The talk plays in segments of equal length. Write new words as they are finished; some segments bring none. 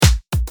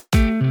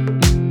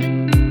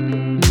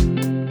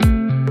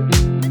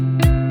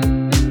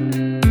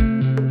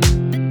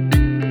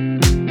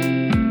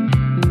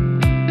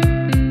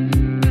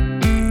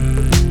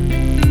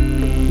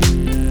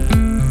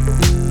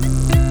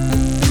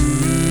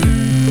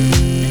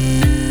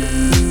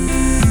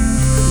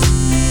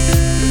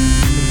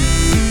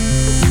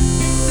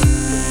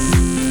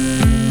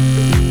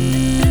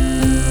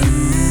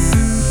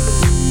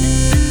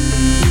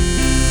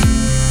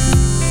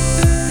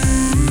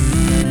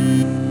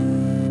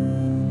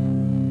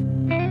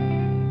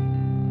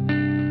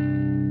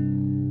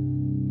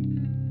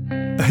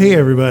Hey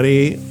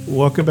everybody,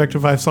 welcome back to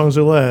 5 Songs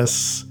or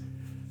Less.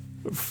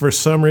 For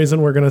some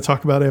reason, we're going to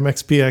talk about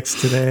MXPX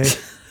today.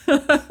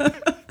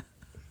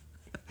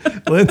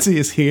 Lindsay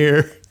is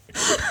here.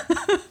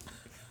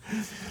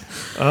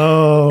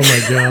 Oh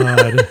my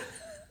God.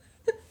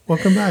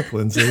 Welcome back,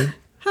 Lindsay.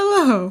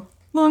 Hello.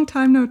 Long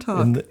time no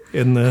talk.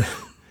 In the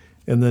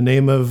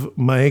name of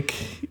Mike,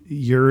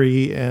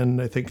 Yuri,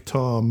 and I think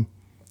Tom,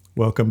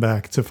 welcome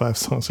back to 5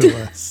 Songs or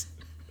Less.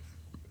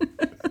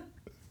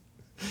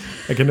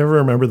 I can never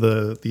remember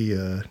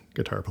the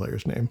guitar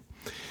player's name.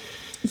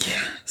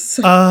 Yeah.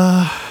 So,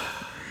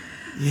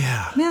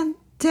 Yeah. man,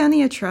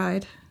 Danny, I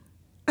tried.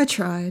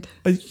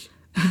 You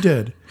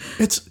did.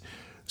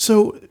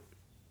 So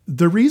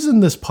the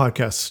reason this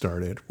podcast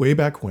started way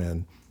back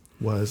when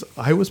was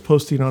I was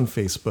posting on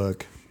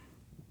Facebook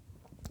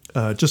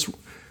just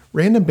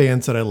random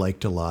bands that I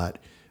liked a lot,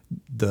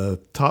 the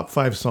top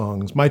 5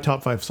 songs, my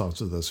top 5 songs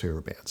of those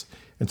favorite bands.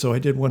 And so I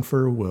did one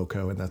for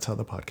Wilco, and that's how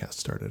the podcast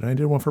started. And I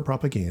did one for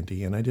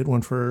Propaganda, and I did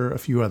one for a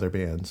few other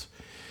bands.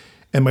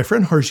 And my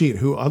friend Harjeet,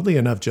 who oddly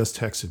enough just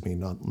texted me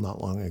not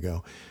long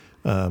ago,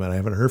 and I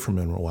haven't heard from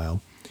him in a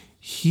while,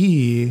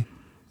 he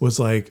was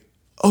like,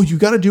 "Oh, you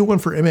got to do one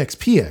for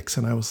MXPX."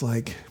 And I was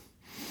like,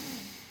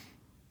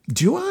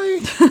 "Do I?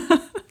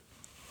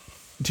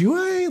 Do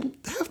I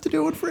have to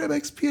do one for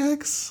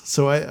MXPX?"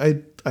 So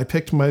I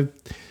picked my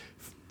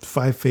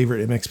 5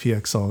 favorite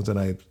MXPX songs, and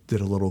I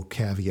did a little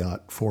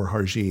caveat for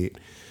Harjeet.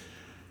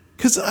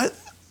 Because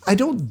I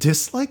don't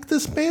dislike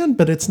this band,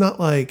 but it's not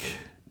like...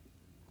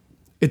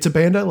 It's a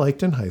band I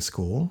liked in high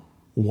school.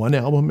 One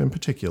album in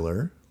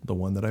particular, the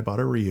one that I bought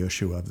a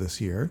reissue of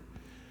this year.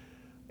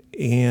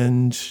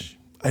 And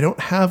I don't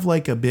have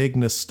like a big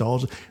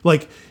nostalgia...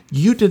 Like,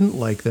 you didn't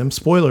like them,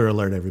 spoiler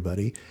alert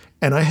everybody,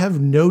 and I have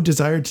no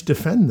desire to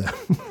defend them.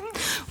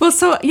 Well,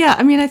 so, yeah,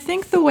 I mean, I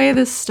think the way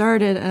this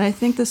started, and I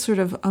think this sort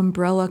of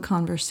umbrella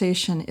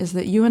conversation, is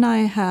that you and I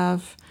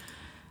have,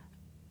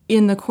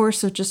 in the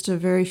course of just a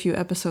very few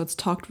episodes,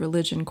 talked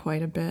religion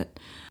quite a bit.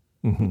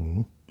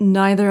 Mm-hmm.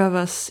 Neither of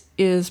us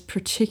is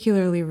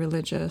particularly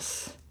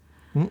religious.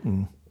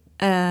 Mm-mm.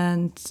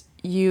 And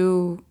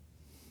you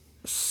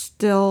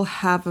still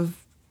have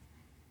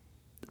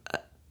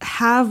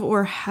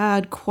or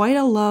had quite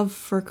a love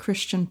for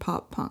Christian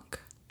pop punk.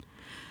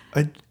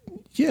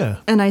 Yeah.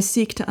 And I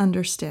seek to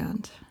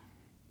understand.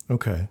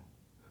 Okay.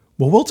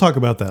 Well, we'll talk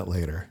about that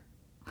later.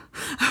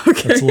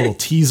 Okay. That's a little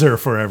teaser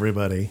for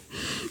everybody,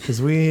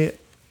 because we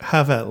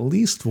have at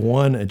least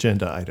one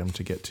agenda item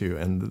to get to,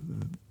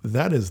 and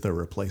that is the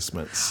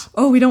replacements.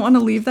 Oh, we don't want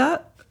to leave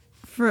that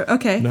for...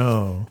 Okay.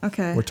 No.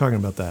 Okay. We're talking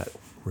about that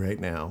right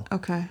now.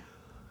 Okay.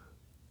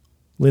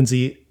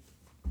 Lindsay,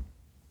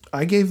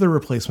 I gave the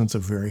replacements a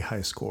very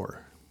high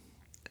score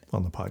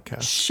on the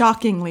podcast.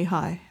 Shockingly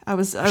high. I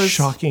was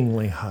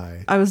Shockingly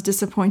high. I was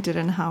disappointed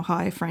in how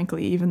high,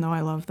 frankly, even though I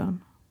love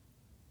them.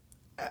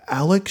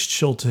 Alex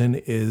Chilton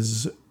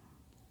is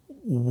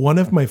one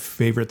of my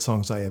favorite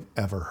songs I have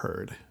ever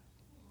heard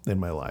in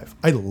my life.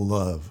 I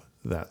love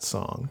that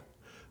song.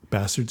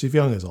 Bastards of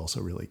Young is also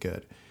really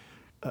good.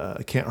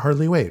 Can't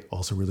Hardly Wait,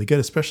 also really good,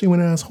 especially when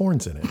it has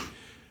horns in it.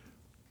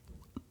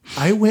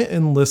 I went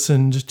and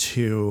listened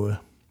to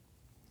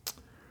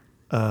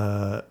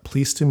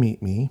Pleased to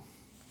Meet Me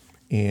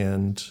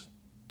and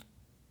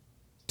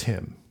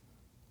Tim.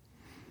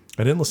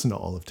 I didn't listen to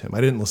all of Tim. I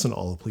didn't listen to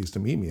all of Pleased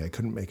to Meet Me. I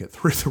couldn't make it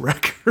through the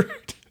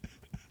record.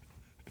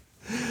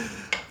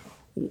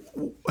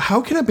 How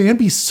can a band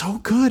be so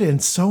good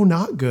and so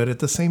not good at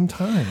the same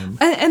time?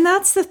 And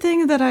that's the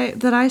thing that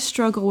I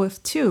struggle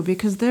with too,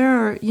 because there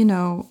are,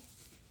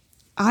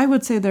 I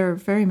would say there are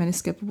very many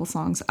skippable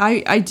songs.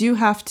 I do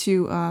have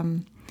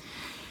to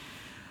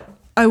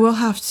I will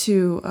have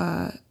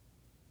to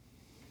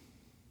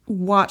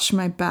watch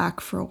my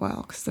back for a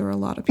while, because there are a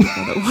lot of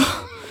people that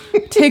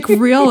will take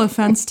real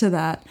offense to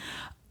that.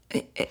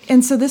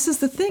 And so this is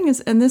the thing,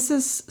 and this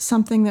is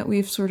something that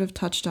we've sort of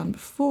touched on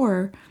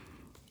before,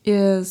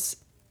 is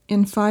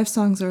in 5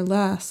 Songs or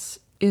Less,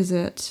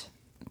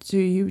 do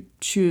you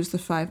choose the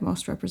 5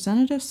 most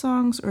representative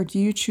songs, or do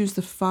you choose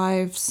the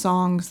 5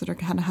 songs that are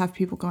going to have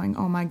people going,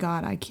 "Oh my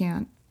God, I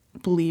can't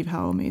believe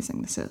how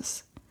amazing this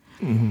is"?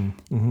 Mm-hmm,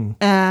 mm-hmm.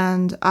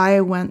 And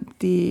I went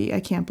the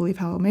 "I can't believe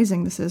how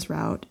amazing this is"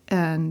 route,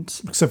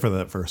 and except for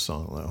that first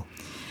song, though.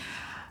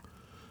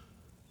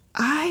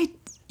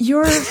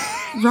 You're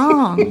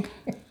wrong.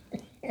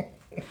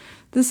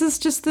 This is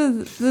just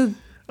the.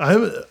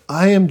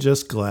 I am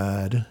just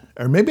glad,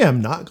 or maybe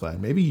I'm not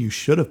glad. Maybe you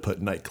should have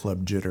put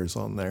Nightclub Jitters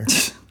on there.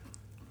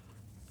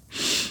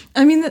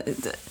 I mean,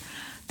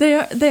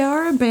 they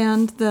are a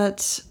band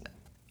that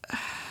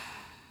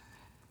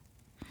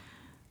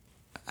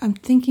I'm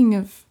thinking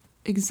of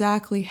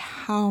exactly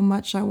how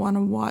much I want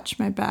to watch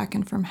my back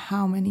and from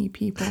how many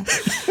people.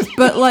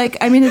 But like,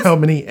 I mean, how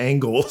many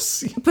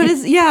angles? But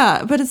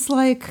it's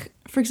like,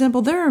 for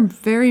example, there are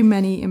very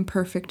many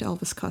imperfect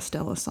Elvis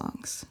Costello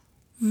songs.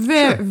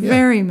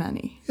 Very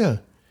many. Yeah.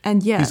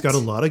 And yet he's got a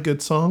lot of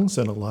good songs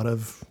and a lot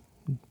of,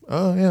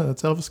 oh yeah,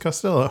 that's Elvis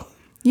Costello.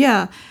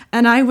 Yeah.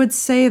 And I would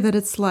say that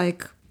it's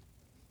like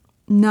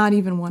not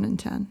even 1 in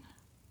 10,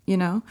 you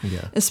know?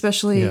 Yeah.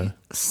 Especially, Yeah.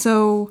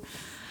 so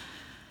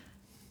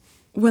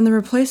when the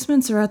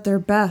Replacements are at their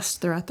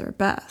best, they're at their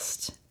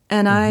best.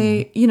 And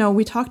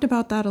we talked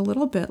about that a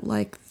little bit.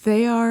 Like,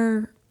 they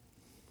are,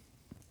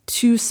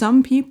 to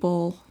some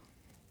people,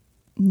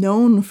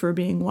 known for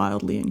being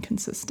wildly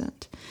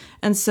inconsistent.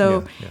 And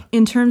so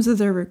in terms of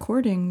their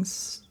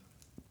recordings,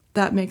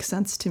 that makes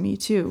sense to me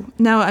too.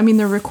 Now, I mean,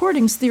 their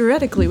recordings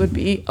theoretically would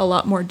be a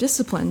lot more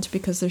disciplined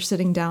because they're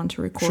sitting down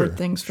to record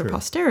things for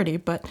posterity,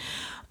 but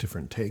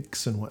different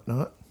takes and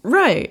whatnot.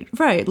 Right.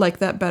 Like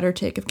that better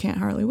take of Can't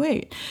Hardly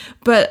Wait.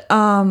 But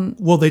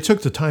well, they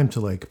took the time to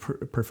like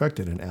perfect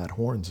it and add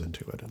horns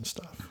into it and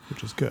stuff,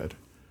 which is good.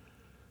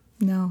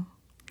 No.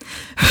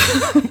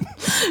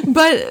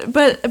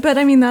 but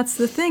I mean, that's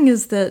the thing,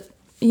 is that,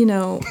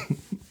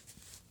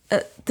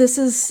 this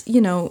is,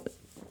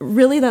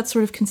 really that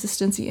sort of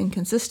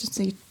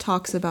inconsistency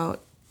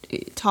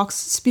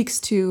speaks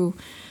to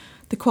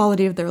the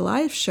quality of their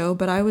live show,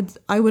 but I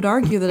would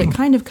argue that it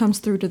kind of comes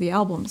through to the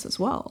albums as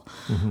well.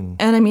 Mm-hmm.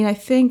 And I mean, I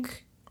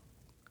think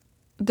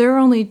there are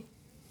only,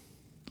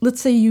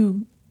 let's say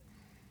you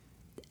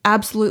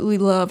absolutely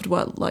loved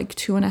like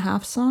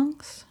 2.5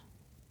 songs?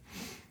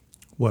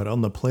 What,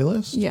 on the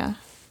playlist? Yeah.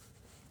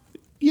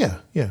 Yeah.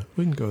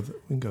 We can go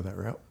that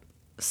route.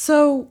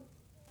 So,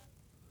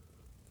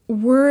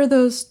 were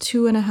those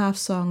 2.5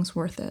 songs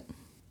worth it?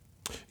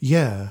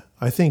 Yeah,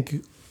 I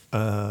think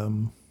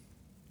I'm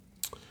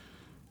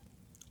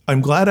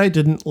glad I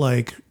didn't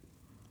like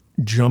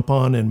jump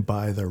on and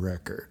buy the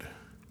record,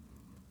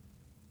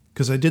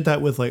 because I did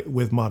that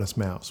with Modest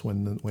Mouse.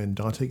 When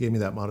Dante gave me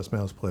that Modest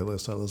Mouse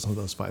playlist, I listened to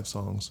those 5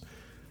 songs,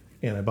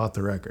 and I bought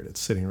the record. It's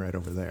sitting right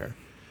over there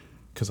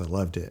because I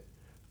loved it.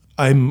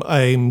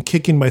 I'm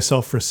kicking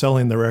myself for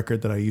selling the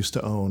record that I used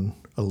to own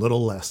a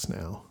little less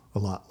now, a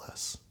lot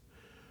less.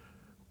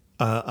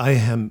 I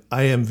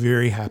am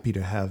very happy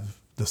to have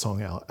the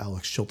song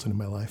Alex Chilton in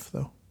my life,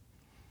 though.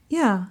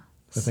 Yeah.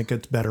 I think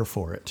it's better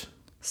for it.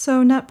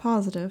 So net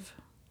positive.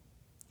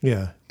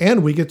 Yeah.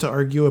 And we get to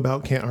argue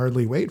about Can't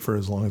Hardly Wait for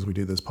as long as we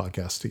do this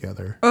podcast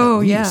together. Oh,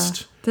 yeah.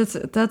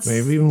 That's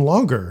maybe even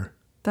longer.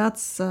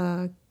 That's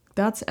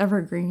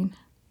evergreen.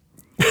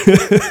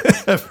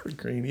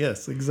 Evergreen,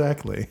 yes,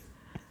 exactly.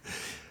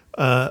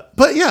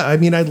 But yeah, I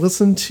mean, I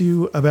listened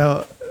to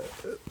about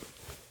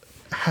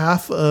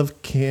half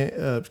of Can't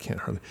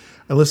Hardly.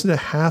 I listened to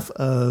half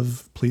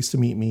of Pleased to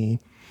Meet Me.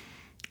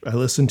 I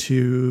listened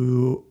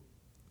to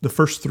the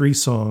first 3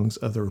 songs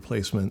of the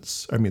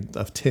Replacements. I mean,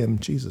 of Tim.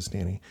 Jesus,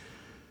 Danny.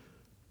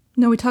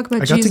 No, we talk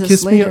about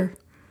Jesus later.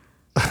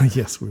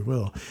 Yes, we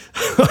will.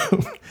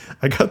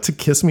 I got to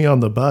Kiss Me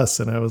on the Bus,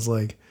 and I was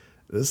like,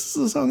 this is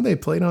the song they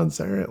played on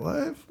Saturday Night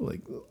Live?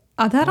 Like,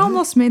 that what?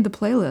 Almost made the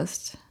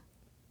playlist.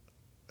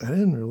 I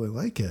didn't really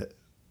like it.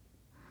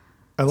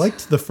 I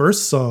liked the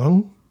first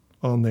song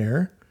on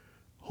there,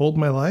 Hold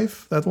My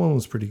Life. That one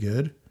was pretty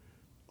good.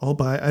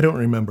 I don't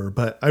remember,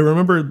 but I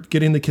remember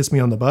getting the Kiss Me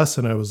on the Bus,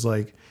 and I was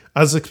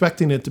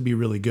expecting it to be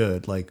really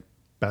good, like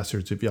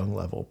Bastards of Young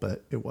level,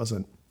 but it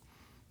wasn't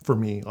for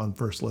me on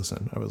first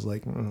listen. I was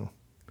like, oh.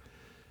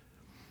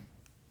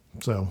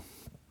 So,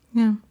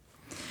 yeah.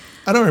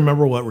 I don't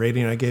remember what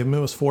rating I gave him.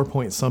 It was 4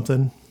 point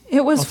something.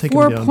 It was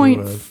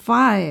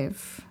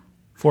 4.5.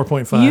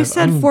 4.5. You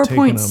said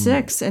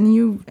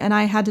 4.6, and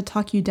I had to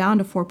talk you down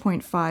to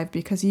 4.5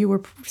 because you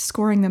were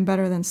scoring them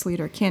better than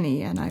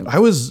Sleater-Kinney, and I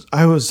was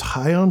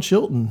high on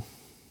Chilton.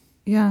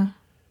 Yeah.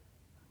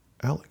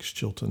 Alex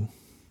Chilton.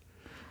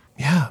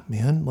 Yeah,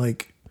 man.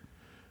 Like,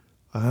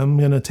 I'm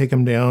gonna take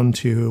him down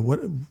to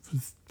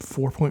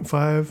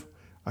 4.5.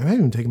 I might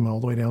even take him all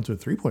the way down to a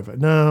 3.5.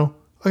 No,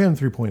 I got him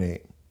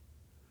 3.8.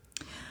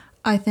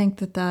 I think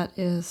that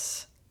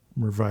is.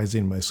 I'm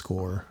revising my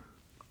score.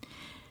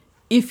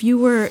 If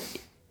the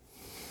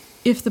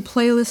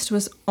playlist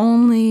was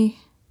only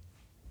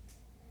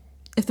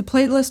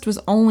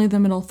the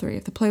middle 3,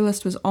 if the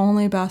playlist was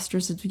only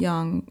Bastards of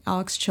Young,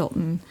 Alex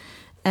Chilton,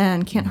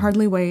 and Can't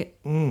Hardly Wait,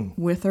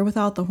 with or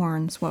without the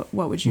horns, what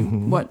would you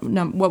what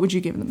would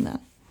you give them then?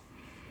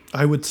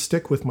 I would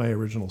stick with my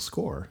original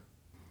score.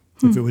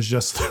 If it was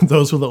just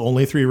those were the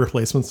only 3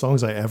 Replacement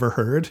songs I ever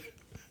heard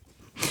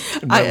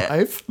in my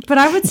life. But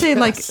I would say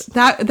like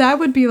that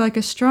would be like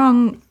a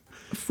strong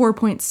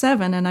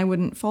 4.7, and I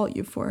wouldn't fault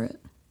you for it.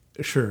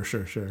 Sure.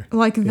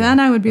 Like, then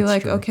I would be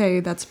like, true. Okay,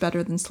 that's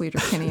better than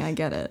Sleater-Kinney. I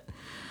get it.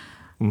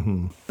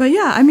 Mm-hmm. But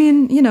yeah, I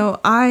mean,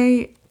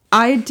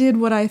 I did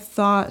what I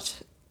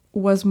thought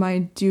was my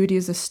duty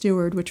as a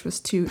steward, which was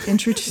to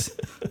introduce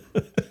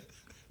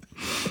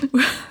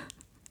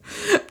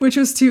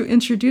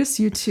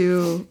you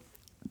to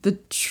the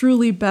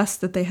truly best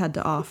that they had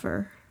to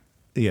offer.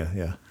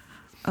 Yeah.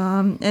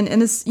 And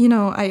it's,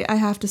 I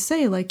have to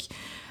say, like,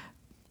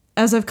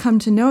 as I've come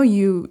to know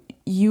you,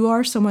 you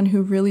are someone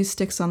who really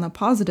sticks on the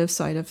positive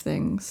side of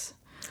things.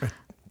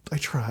 I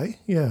try,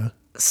 yeah.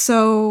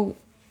 So,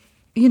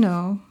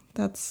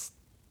 that's,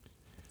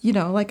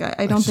 like,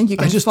 I don't think you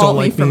can fault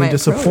me for my approach. I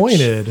just don't like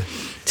being disappointed.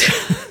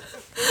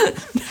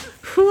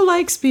 Who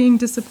likes being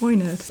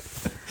disappointed?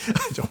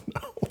 I don't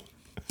know.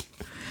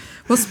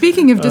 Well,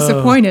 speaking of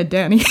disappointed,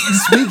 Danny.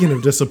 Speaking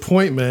of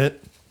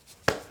disappointment,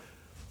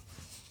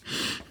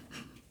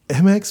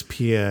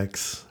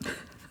 MXPX.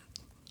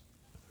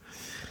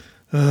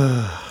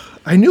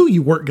 I knew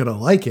you weren't gonna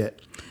like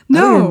it.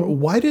 No.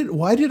 Why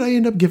did I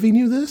end up giving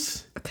you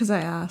this? Because I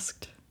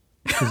asked.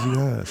 Because you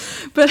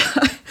asked. But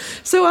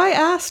so I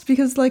asked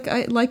because like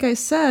I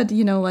said,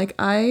 you know, like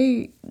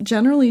I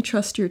generally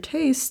trust your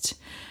taste,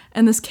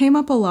 and this came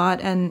up a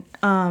lot, and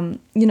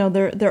you know,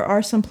 there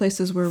are some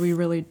places where we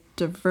really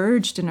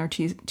diverged in our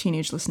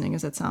teenage listening,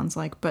 as it sounds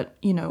like, but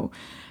you know,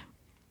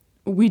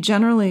 we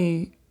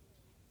generally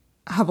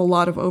have a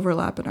lot of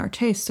overlap in our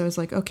taste. So it's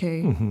like,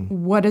 okay,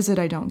 what is it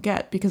I don't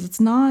get? Because it's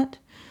not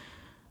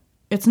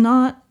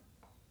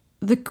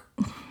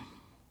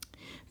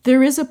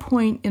there is a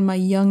point in my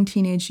young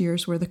teenage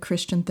years where the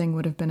Christian thing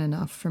would have been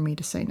enough for me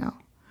to say no.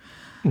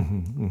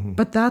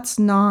 But that's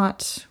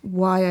not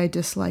why I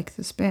dislike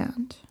this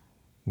band.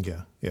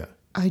 Yeah.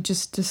 I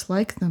just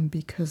dislike them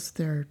because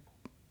they're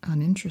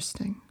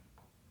uninteresting.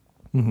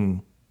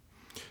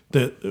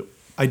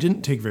 I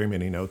didn't take very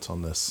many notes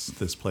on this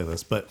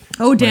playlist, but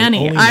oh,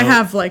 Danny, I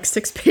have like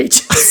 6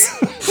 pages.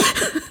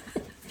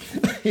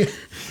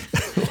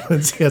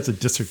 Lindsay has a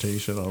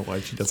dissertation on why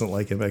she doesn't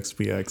like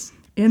MXPX.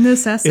 In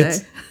this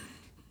essay,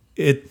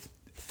 it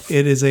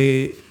is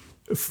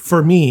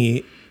for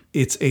me,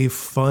 it's a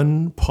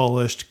fun,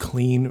 polished,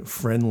 clean,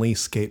 friendly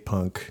skate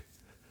punk,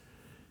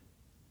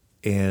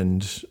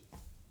 and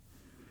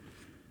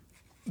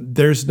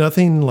there's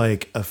nothing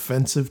like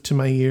offensive to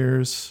my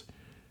ears.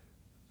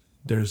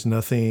 There's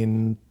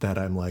nothing that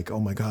I'm like,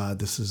 oh my God,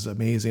 this is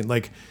amazing.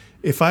 Like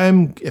if I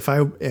am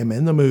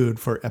in the mood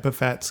for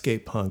Epiphat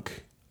skate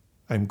punk,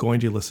 I'm going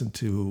to listen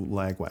to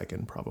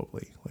Lagwagon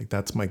probably. Like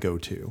that's my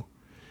go-to.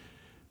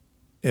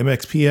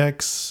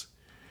 MXPX,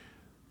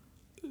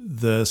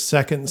 the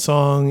second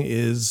song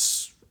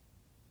is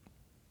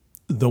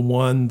the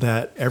one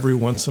that every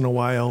once in a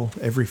while,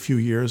 every few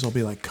years, I'll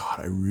be like,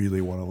 God, I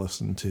really want to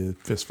listen to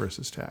Fist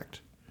versus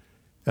Tact.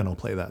 And I'll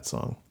play that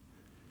song.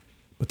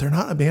 But they're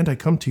not a band I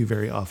come to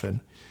very often.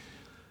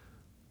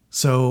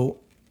 So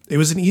it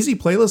was an easy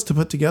playlist to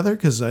put together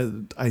because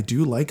I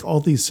do like all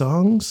these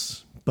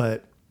songs,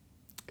 but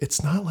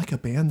it's not like a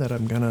band that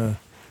I'm going to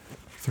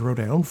throw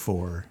down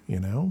for, you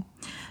know?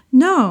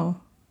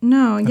 No, yeah.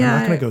 I'm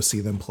not going to go see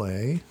them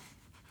play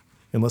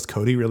unless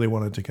Cody really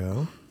wanted to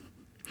go.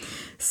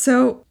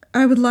 So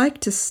I would like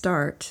to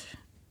start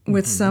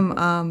with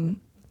some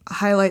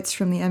highlights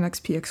from the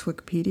MXPX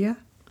Wikipedia.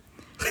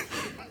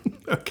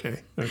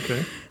 Okay.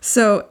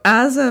 So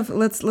as of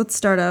let's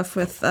start off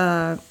with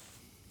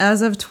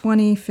as of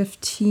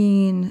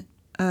 2015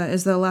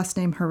 is the last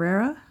name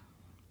Herrera.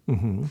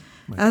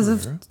 As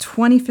of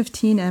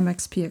 2015,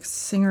 MXPX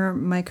singer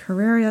Mike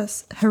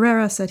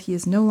Herrera said he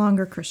is no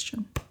longer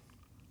Christian.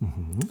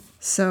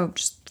 So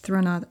just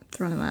throwing that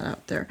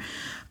out there.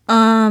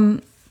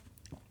 In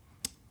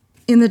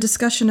the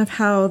discussion of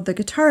how the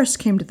guitarist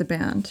came to the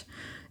band,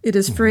 it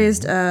is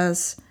phrased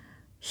as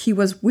he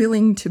was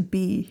willing to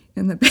be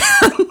in the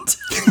band.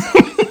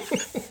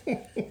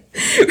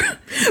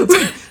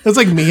 That's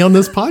like me on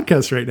this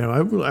podcast right now.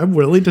 I'm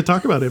willing to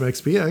talk about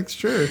MXPX,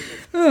 sure.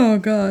 Oh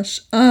gosh.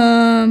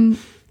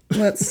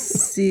 Let's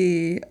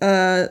see.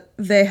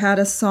 They had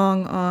a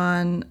song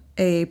on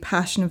a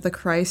Passion of the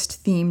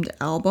Christ themed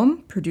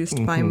album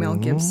produced by Mel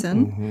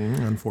Gibson.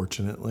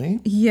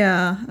 Unfortunately.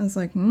 Yeah. I was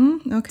like,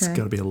 okay. It's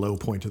got to be a low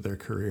point of their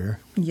career.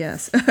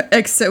 Yes.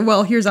 Except,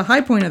 well, here's a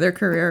high point of their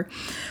career.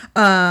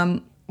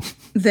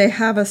 They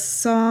have a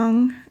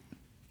song,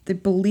 they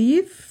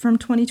believe, from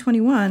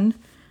 2021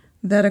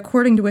 that,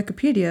 according to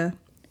Wikipedia,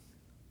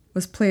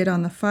 was played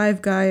on the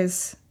Five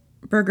Guys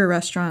burger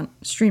restaurant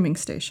streaming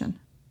station.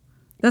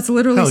 That's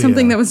literally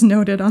something that was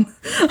noted on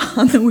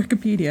the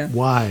Wikipedia.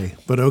 Why?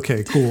 But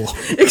okay, cool.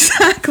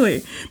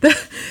 Exactly.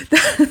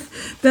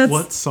 That's,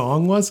 what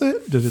song was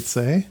it? Did it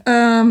say?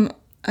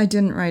 I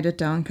didn't write it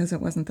down because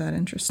it wasn't that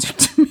interesting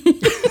to me.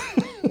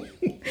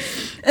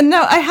 And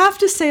no, I have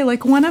to say,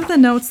 like, one of the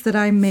notes that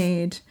I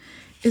made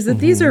is that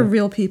these are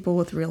real people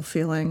with real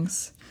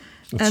feelings.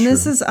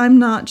 This is, I'm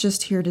not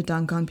just here to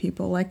dunk on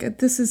people. Like,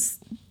 there's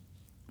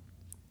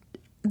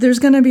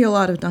going to be a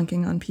lot of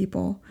dunking on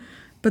people,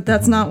 but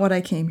that's not what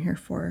I came here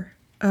for.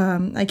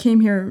 I came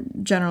here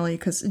genuinely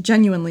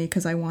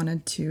because I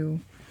wanted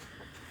to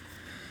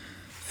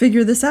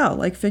figure this out,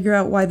 like figure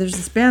out why there's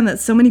this band that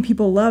so many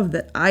people love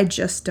that I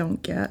just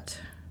don't get.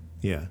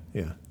 Yeah.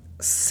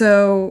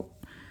 So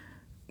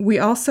we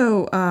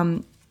also,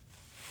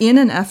 in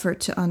an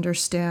effort to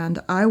understand,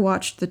 I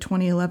watched the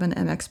 2011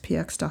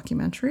 MXPX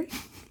documentary.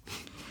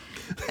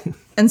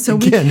 And so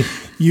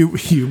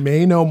you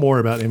may know more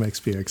about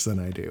MXPX than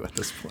I do at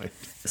this point.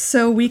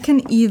 So we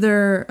can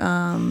either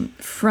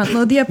front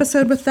load the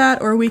episode with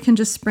that, or we can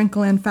just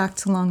sprinkle in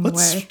facts along the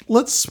way.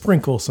 Let's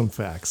sprinkle some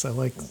facts. I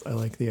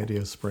like the idea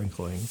of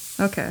sprinkling.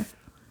 Okay.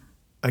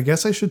 I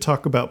guess I should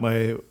talk about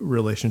my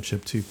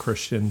relationship to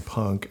Christian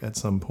punk at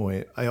some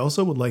point. I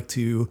also would like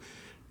to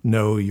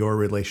know your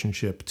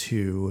relationship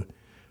to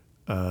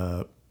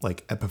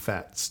like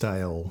Epiphat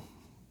style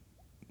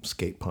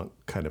skate punk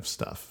kind of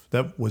stuff.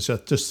 That was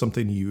just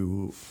something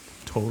you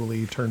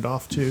totally turned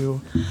off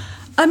to?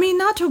 I mean,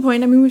 not to a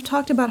point. I mean, we've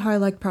talked about how I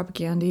like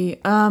Propaganda.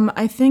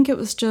 I think it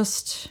was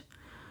just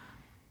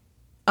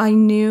I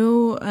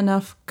knew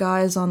enough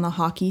guys on the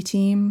hockey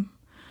team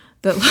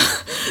that,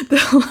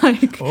 that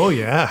like... Oh,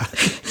 yeah.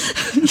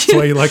 That's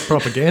why you like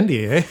Propaganda,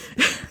 eh?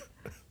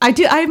 I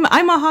do.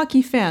 I'm a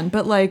hockey fan,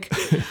 but like,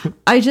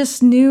 I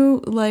just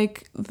knew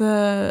like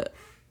the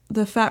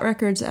Fat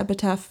Records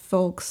Epitaph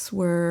folks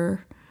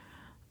were,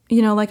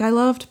 like I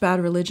loved Bad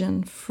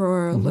Religion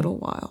for a little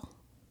while.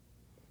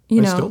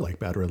 I still like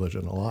Bad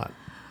Religion a lot.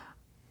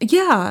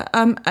 Yeah.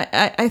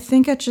 I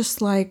think it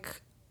just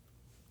like,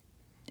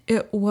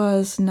 it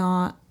was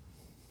not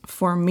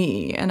for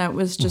me. And it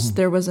was just,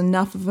 there was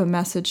enough of a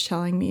message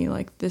telling me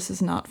like, this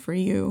is not for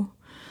you.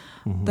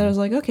 That I was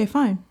like, okay,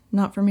 fine.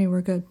 Not for me.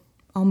 We're good.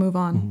 I'll move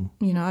on.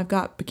 I've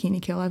got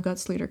Bikini Kill. I've got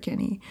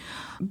Sleater-Kinney.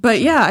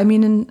 But yeah, I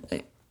mean,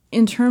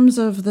 in terms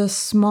of the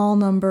small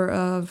number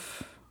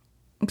of,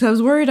 because I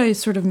was worried I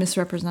sort of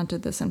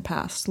misrepresented this in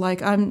past.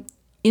 Like I'm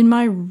in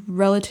my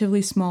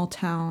relatively small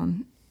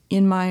town,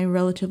 in my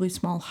relatively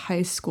small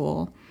high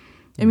school.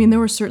 I mean, there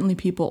were certainly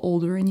people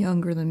older and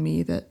younger than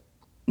me that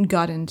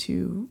got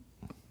into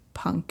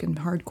punk and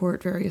hardcore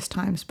at various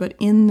times. But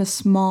in the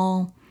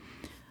small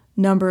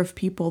number of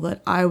people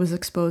that I was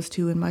exposed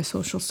to in my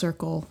social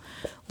circle,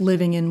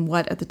 living in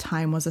what at the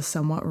time was a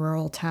somewhat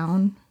rural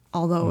town,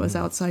 although it was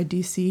outside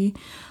DC,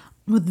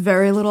 with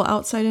very little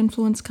outside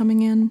influence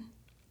coming in,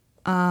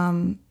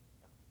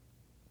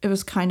 it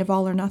was kind of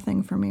all or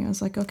nothing for me. I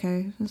was like,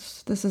 okay,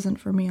 this isn't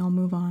for me. I'll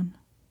move on.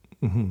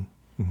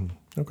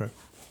 Okay.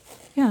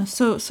 Yeah.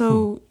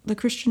 So the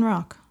Christian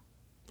rock.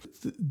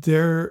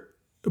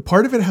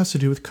 Part of it has to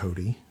do with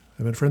Cody.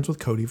 I've been friends with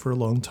Cody for a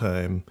long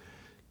time.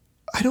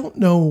 I don't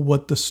know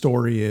what the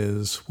story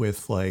is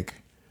with like,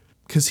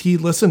 because he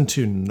listened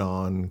to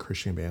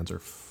non-Christian bands or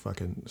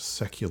fucking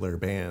secular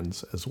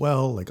bands as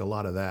well, like a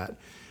lot of that.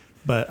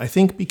 But I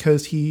think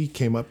because he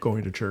came up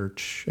going to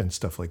church and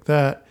stuff like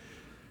that,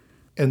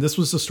 and this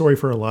was the story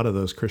for a lot of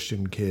those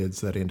Christian kids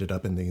that ended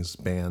up in these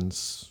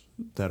bands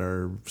that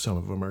are, some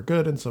of them are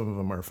good and some of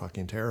them are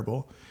fucking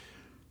terrible.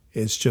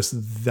 It's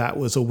just that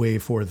was a way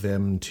for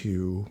them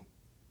to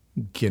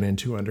get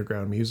into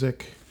underground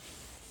music,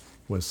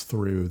 was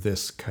through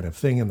this kind of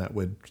thing. And that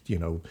would,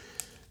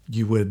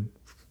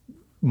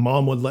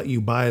 mom would let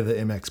you buy the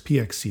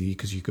MXPX CD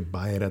because you could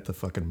buy it at the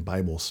fucking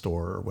Bible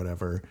store or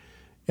whatever.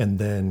 And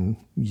then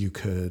you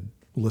could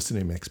listen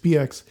to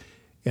MXPX,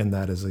 and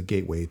that is a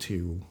gateway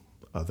to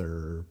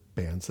other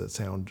bands that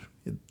sound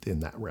in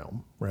that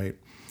realm, right?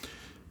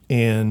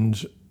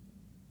 And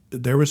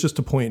there was just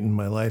a point in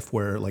my life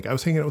where like I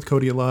was hanging out with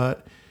Cody a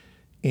lot,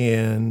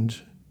 and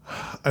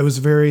I was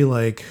very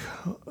like,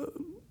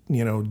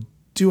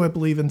 do I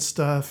believe in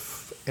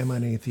stuff? Am I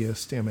an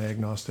atheist? Am I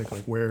agnostic?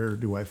 Like, where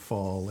do I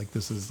fall? Like,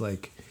 this is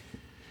like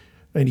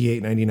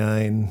 98,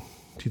 99,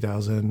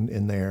 2000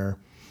 in there.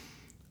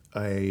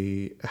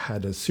 I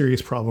had a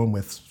serious problem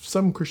with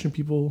some Christian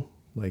people,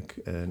 like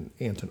an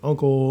aunt and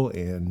uncle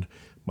and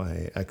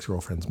my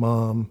ex-girlfriend's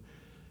mom.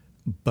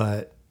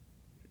 But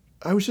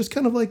I was just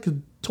kind of like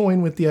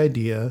toying with the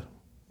idea.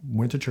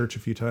 Went to church a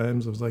few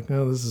times. I was like,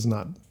 no, this is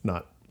not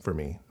for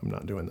me. I'm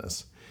not doing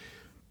this.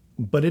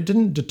 But it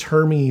didn't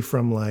deter me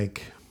from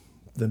like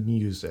the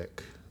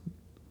music.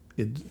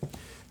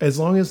 As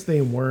long as they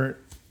weren't,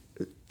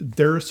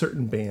 there are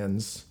certain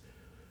bands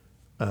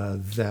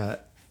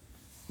that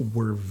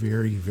were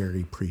very,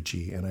 very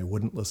preachy, and I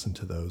wouldn't listen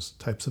to those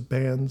types of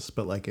bands.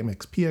 But like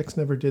MXPX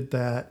never did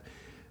that.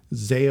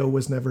 Zao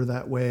was never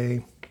that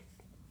way.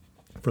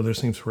 Further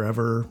Seems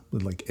Forever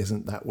like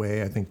isn't that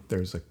way. I think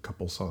there's a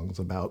couple songs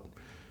about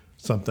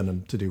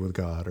something to do with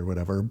God or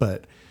whatever,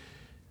 but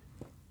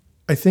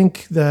I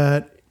think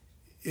that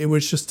it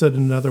was just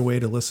another way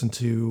to listen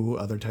to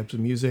other types of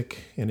music,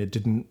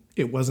 and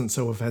it wasn't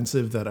so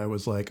offensive that I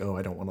was like, oh,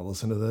 I don't want to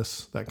listen to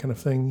this, that kind of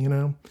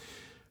thing,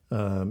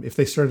 If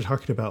they started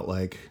talking about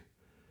like,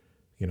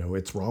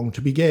 it's wrong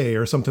to be gay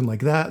or something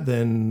like that,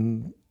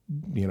 then,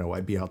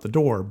 I'd be out the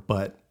door.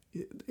 But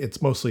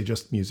it's mostly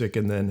just music.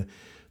 And then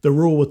the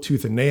rule with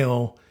Tooth and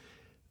Nail,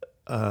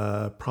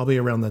 probably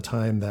around the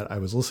time that I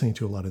was listening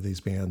to a lot of these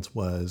bands,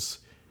 was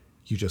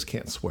you just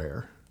can't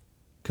swear.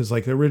 Because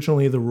like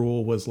originally the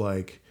rule was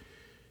like,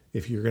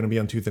 if you're going to be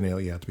on Tooth and Nail,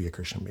 you have to be a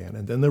Christian band.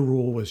 And then the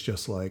rule was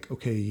just like,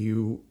 okay,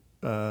 you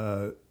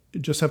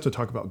just have to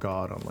talk about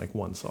God on like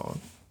one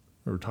song,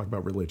 or talk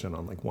about religion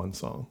on like one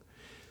song.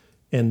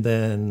 And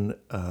then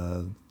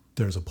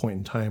there's a point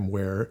in time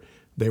where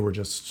they were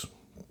just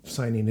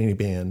signing any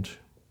band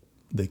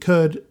they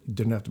could.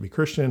 Didn't have to be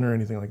Christian or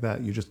anything like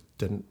that.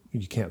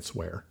 You can't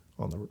swear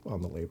on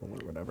the label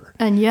or whatever.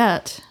 And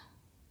yet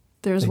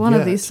there's one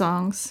of these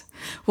songs.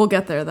 We'll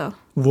get there though.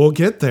 We'll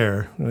get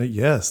there.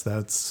 Yes,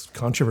 that's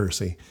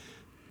controversy.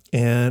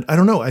 And I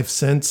don't know. I've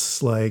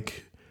since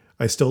like,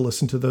 I still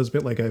listen to those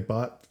bit. Like I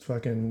bought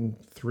fucking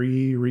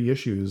 3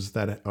 reissues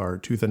that are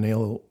Tooth and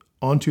Nail,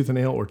 on Tooth and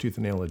Nail or Tooth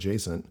and Nail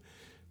adjacent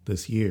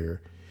this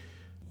year.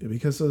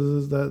 because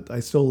of that, I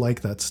still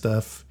like that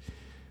stuff.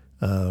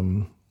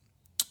 I've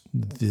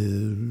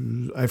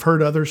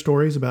heard other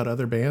stories about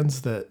other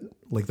bands that,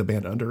 like the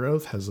band Under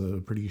Oath, has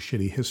a pretty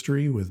shitty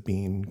history with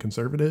being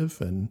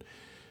conservative, and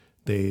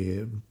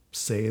they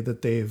say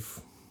that they've,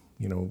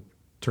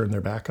 turned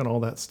their back on all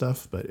that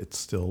stuff, but it's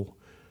still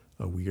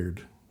a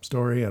weird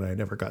story, and I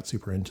never got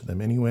super into them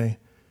anyway.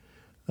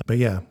 But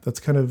yeah, that's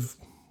kind of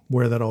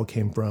where that all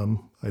came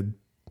from.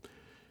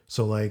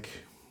 So like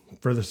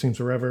Furthest Seems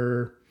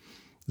Forever,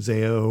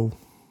 Zao.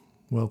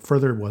 Well,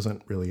 Further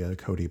wasn't really a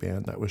Cody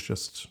band. That was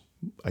just,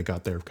 I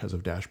got there because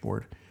of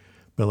Dashboard.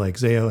 But like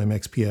Zao,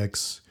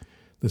 MXPX,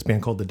 this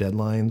band called The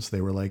Deadlines, they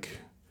were like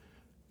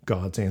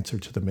God's answer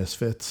to the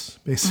Misfits,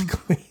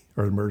 basically,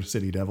 or Murder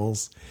City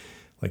Devils.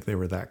 Like they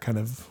were that kind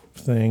of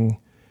thing.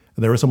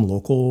 There were some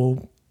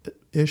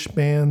local-ish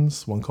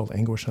bands, one called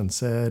Anguish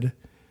Unsaid,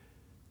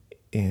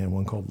 and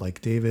one called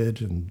Like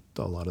David, and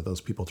a lot of those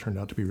people turned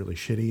out to be really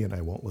shitty, and I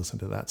won't listen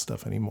to that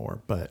stuff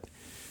anymore. But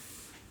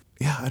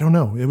yeah, I don't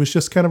know. It was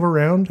just kind of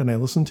around, and I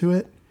listened to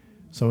it.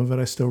 Some of it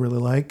I still really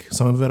like.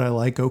 Some of it I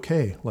like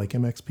okay, like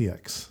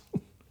MXPX.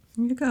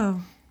 There you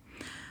go.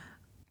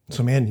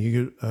 So man,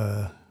 you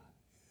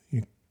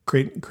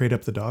crate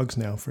up the dogs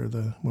now for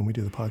when we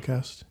do the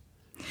podcast.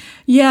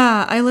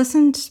 Yeah, I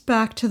listened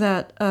back to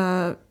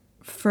that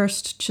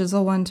first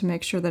Chisel one to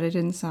make sure that it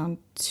didn't sound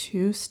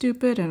too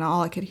stupid, and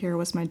all I could hear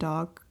was my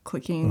dog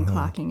clicking,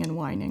 clacking, and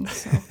whining.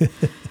 So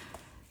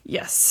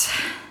yes.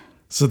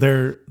 So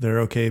they're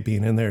okay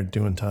being in there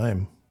doing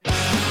time. I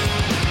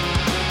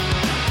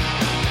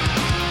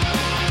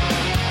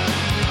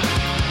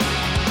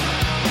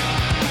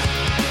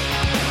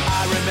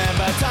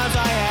remember times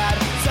I had,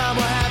 some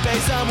were happy,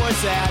 some were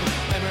sad.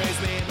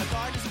 Memories me in the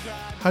gardens and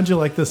cried. How'd you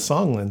like this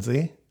song,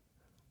 Lindsay?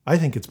 I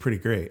think it's pretty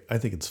great. I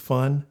think it's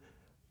fun.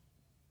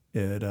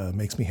 It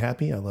makes me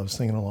happy. I love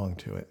singing along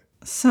to it.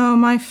 So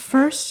my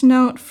first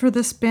note for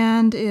this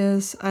band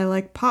is I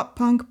like pop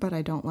punk, but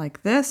I don't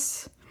like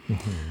this.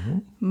 Mm-hmm.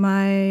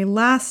 My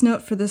last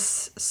note for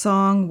this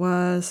song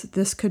was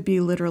this could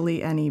be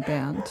literally any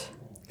band.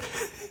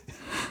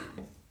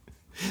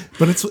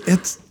 But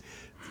it's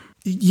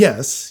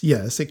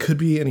yes, it could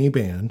be any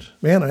band.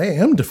 Man, I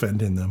am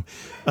defending them.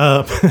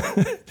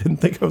 Didn't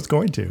think I was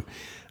going to.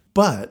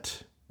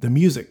 But the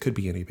music could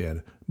be any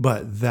band.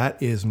 But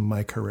that is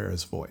Mike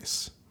Herrera's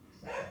voice.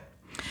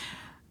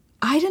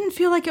 I didn't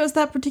feel like it was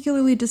that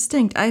particularly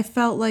distinct. I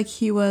felt like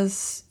he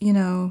was,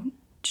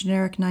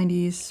 generic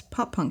 90s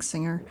pop punk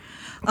singer.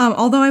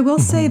 Although I will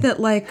say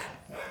that, like,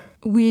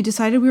 we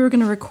decided we were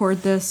going to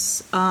record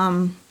this.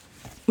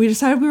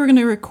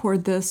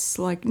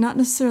 Like, not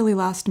necessarily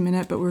last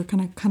minute, but we were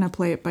going to kind of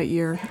play it by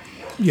ear.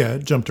 Yeah,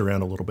 it jumped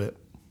around a little bit.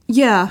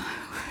 Yeah,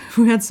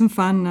 we had some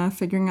fun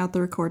figuring out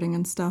the recording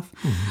and stuff.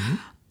 Mm-hmm.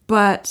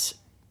 But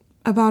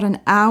about an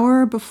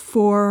hour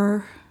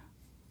before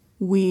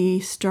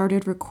we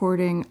started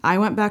recording, I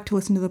went back to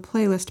listen to the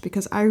playlist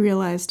because I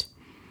realized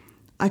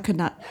I could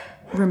not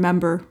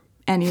remember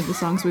any of the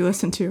songs we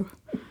listened to.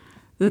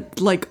 That,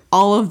 like,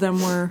 all of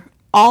them were,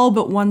 all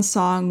but one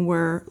song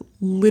were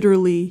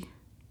literally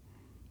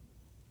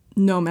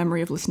no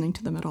memory of listening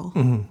to them at all.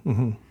 Mm-hmm,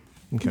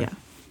 mm-hmm. Okay. Yeah.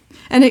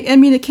 And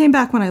it came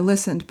back when I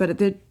listened,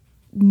 but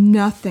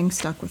nothing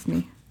stuck with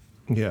me.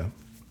 Yeah.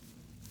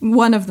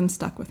 One of them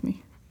stuck with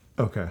me.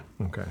 Okay.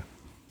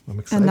 I'm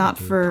excited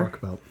to talk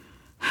about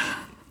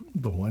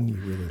the one you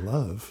really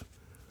love.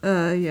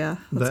 Yeah.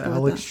 The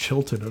Alex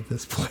Chilton of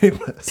this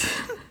playlist.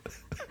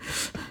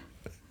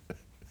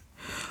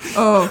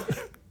 Oh,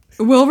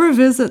 we'll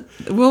revisit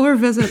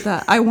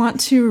that. I want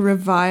to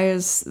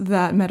revise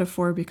that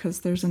metaphor because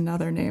there's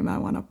another name I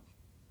want to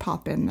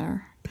pop in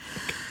there.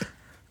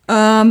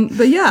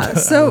 But yeah,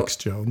 so Alex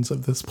Jones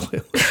of this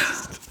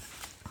playlist.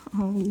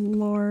 Oh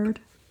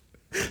Lord.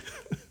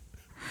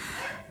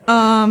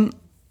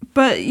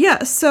 But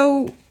yeah,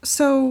 so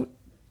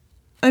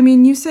I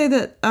mean, you say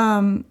that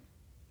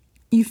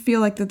you feel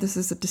like that this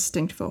is a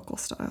distinct vocal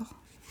style.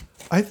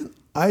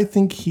 I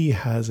think he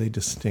has a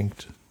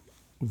distinct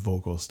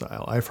vocal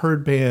style. I've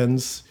heard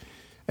bands,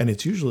 and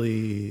it's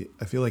usually,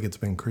 I feel like it's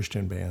been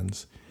Christian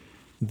bands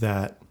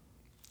that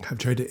have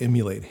tried to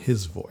emulate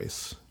his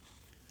voice.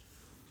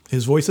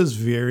 His voice is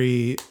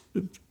very,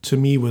 to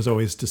me, was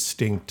always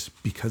distinct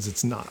because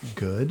it's not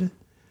good.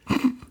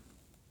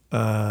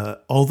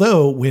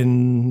 Although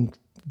when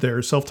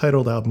their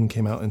self-titled album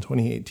came out in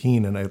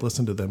 2018 and I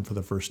listened to them for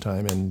the first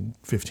time in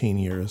 15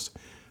 years,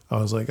 I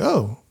was like,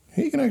 oh,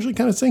 he can actually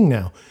kind of sing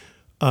now.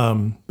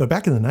 But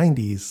back in the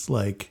 90s,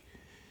 like,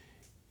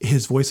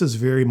 his voice is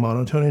very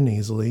monotone and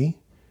nasally.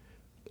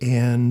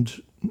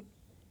 And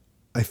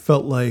I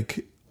felt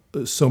like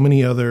so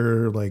many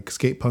other, like,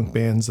 skate punk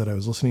bands that I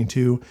was listening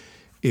to,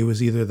 it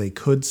was either they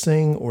could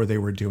sing or they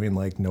were doing,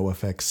 like,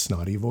 NoFX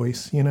snotty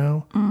voice,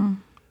 Mm.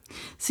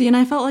 See, and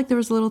I felt like there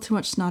was a little too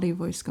much snotty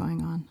voice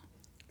going on.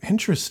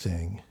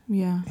 Interesting.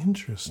 Yeah.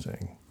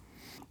 Interesting.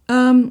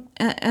 And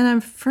I'm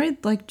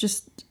afraid, like,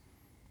 just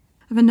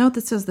I have a note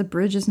that says the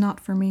bridge is not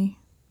for me.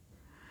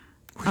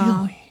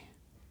 Really?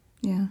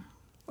 Yeah.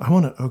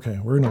 Okay,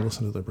 we're going to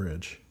listen to the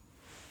bridge.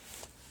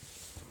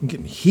 I'm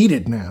getting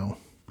heated now.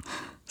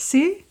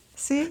 See?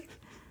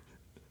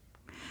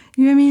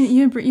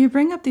 You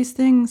bring up these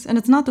things, and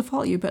it's not to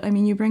fault you, but I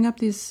mean, you bring up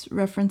these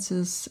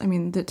references. I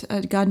mean,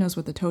 God knows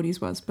what the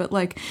Toadies was, but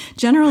like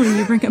generally,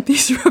 you bring up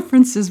these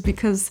references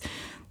because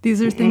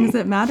these are things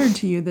that mattered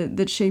to you,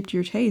 that shaped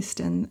your taste,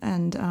 and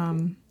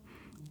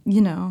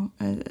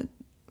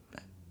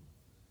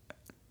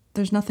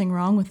there's nothing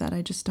wrong with that.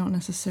 I just don't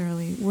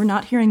necessarily. We're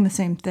not hearing the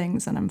same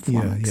things, and I'm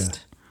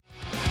flummoxed.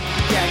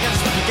 Yeah, gotta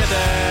stick together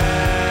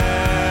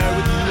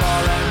with you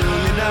all and who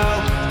you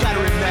know. Gotta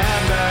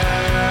remember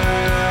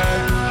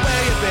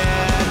where you've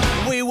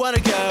been, where you wanna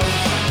go.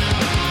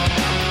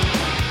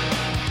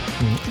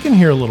 I can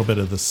hear a little bit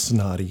of the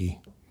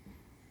snotty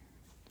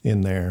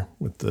in there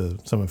with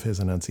some of his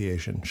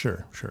enunciation.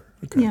 Sure.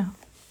 Okay. Yeah.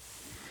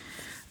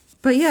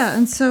 But yeah,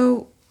 and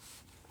so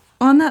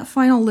on that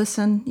final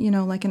listen,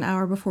 like an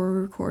hour before we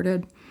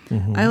recorded,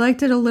 I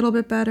liked it a little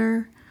bit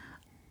better.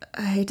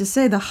 I hate to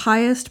say the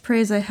highest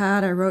praise I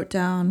had, I wrote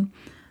down,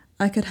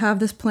 I could have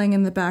this playing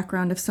in the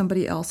background if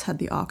somebody else had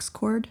the aux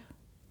cord.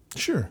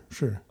 Sure.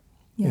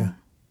 Yeah.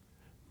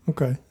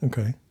 Okay.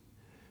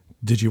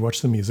 Did you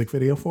watch the music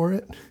video for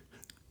it?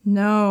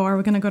 No, are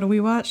we going to go to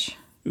WeWatch?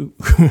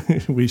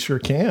 We sure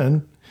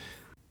can.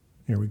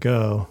 Here we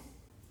go.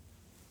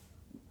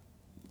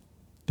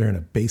 They're in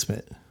a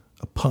basement,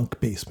 a punk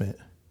basement.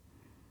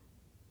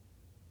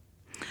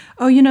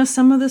 Oh,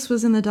 some of this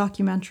was in the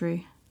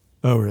documentary.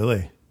 Oh,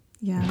 really?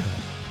 Yeah. Okay.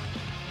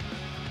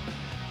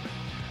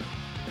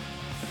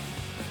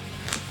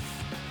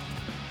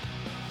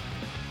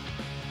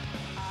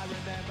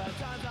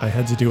 I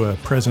had to do a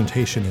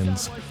presentation in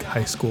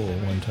high school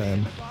one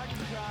time.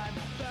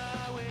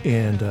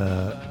 And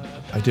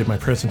I did my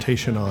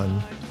presentation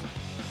on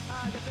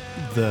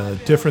the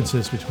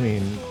differences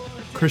between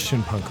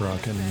Christian punk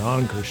rock and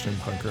non-Christian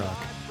punk rock.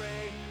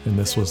 And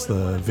this was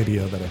the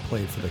video that I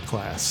played for the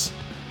class.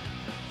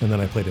 And then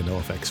I played a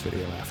NoFX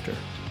video after.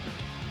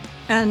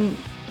 And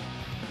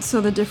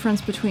so the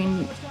difference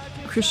between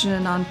Christian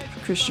and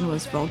non-Christian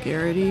was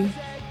vulgarity?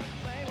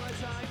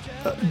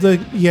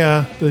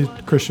 The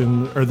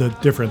Christian, or the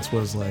difference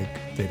was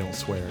like they don't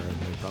swear and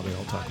they probably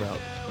don't talk about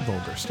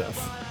vulgar stuff.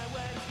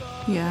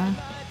 Yeah.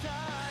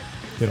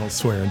 They don't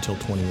swear until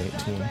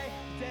 2018.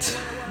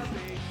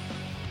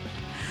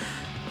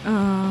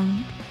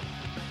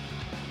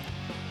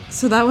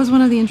 So that was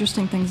one of the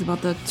interesting things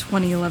about the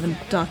 2011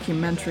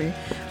 documentary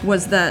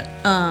was that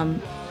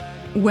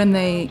when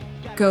they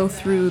go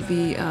through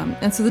the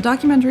and so the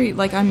documentary,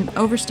 like I'm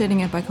overstating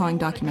it by calling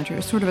documentary,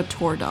 it's sort of a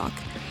tour doc.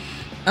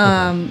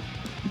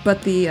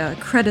 But the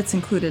credits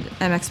included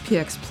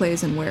MXPX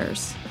plays and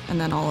wears, and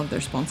then all of their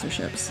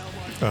sponsorships.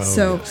 Oh,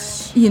 so,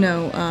 yes.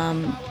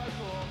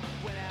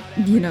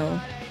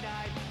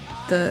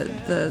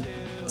 The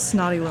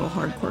snotty little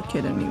hardcore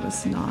kid in me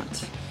was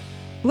not.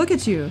 Look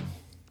at you.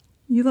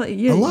 I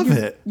love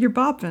it. You're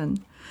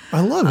bopping.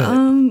 I love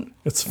it.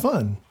 It's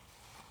fun.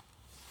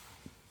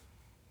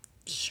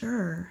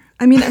 Sure.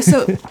 I mean,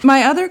 so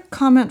my other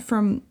comment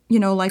from,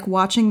 like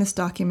watching this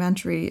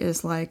documentary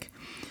is like,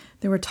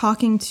 they were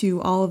talking to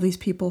all of these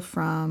people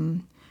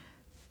from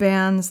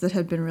bands that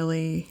had been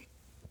really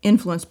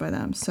influenced by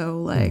them. So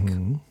like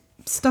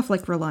stuff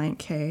like Reliant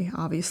K,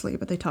 obviously,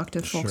 but they talked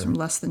to folks from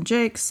Less Than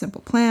Jake,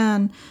 Simple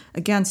Plan,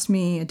 Against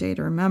Me, A Day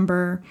to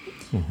Remember.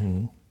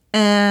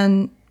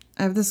 And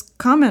I have this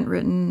comment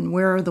written,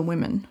 where are the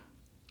women?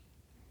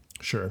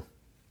 Sure.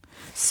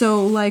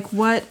 So like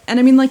what, and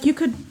I mean like you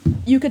could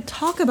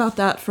talk about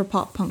that for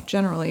pop punk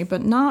generally,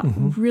 but not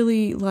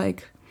really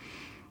like,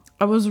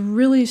 I was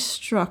really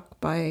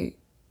struck by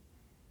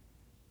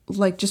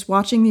like just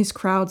watching these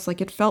crowds. Like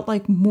it felt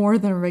like more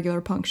than a regular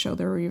punk show.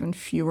 There were even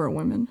fewer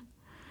women.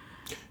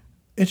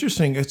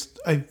 Interesting.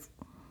 In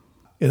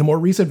the more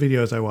recent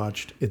videos I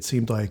watched, it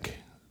seemed like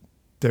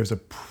there's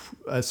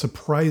a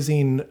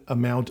surprising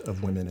amount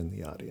of women in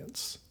the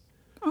audience.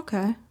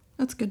 Okay,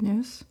 that's good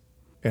news.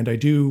 And I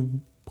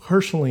do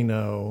personally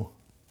know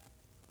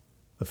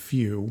a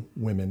few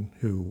women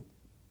who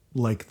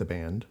like the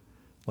band,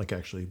 like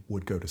actually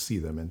would go to see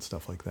them and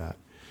stuff like that.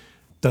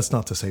 That's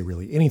not to say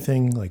really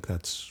anything, like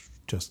that's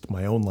just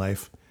my own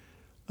life.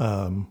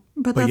 But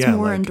that's yeah,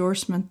 more like,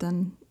 endorsement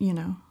than,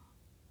 a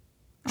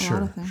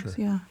lot of things. Sure.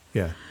 Yeah.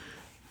 Yeah.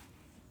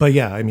 But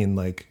yeah, I mean,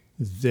 like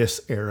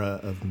this era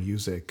of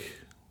music,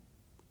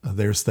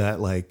 there's that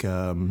like,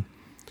 I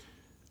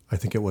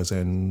think it was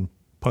in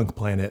Punk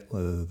Planet,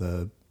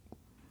 the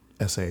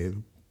essay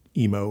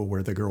emo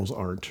where the girls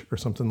aren't or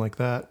something like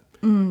that.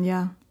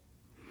 Yeah.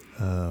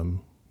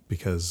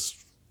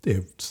 Because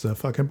it's a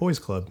fucking boys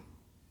club.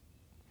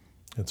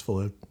 It's full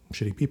of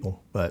shitty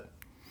people, but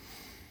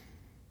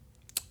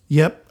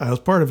yep, I was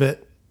part of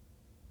it.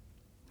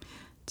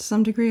 To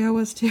some degree I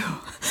was too.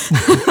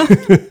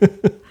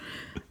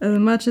 As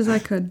much as I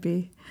could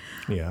be.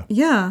 Yeah.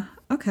 Yeah.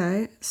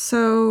 Okay.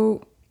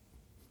 So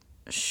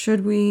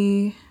should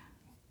we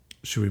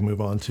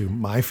move on to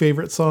my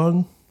favorite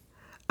song?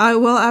 I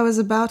was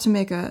about to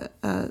make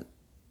a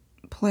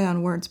play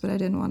on words, but I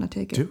didn't want to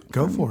take it.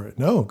 Go for it.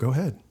 No, go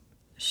ahead.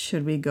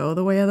 Should we go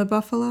the way of the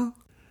buffalo?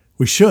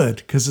 We should,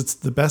 because it's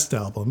the best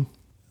album.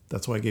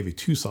 That's why I gave you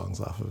 2 songs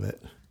off of it.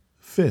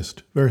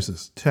 Fist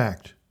versus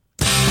Tact.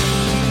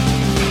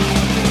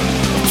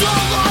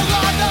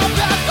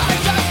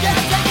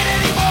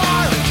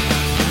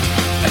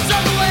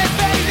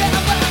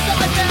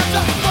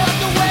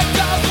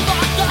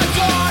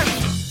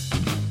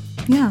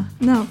 Yeah,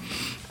 no.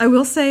 I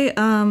will say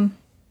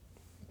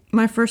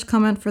my first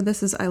comment for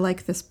this is I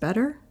like this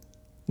better.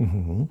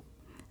 Mm-hmm.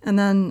 And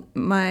then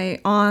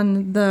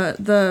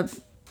the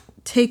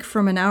take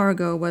from an hour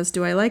ago was,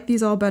 do I like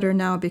these all better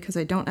now because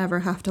I don't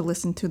ever have to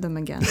listen to them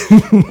again?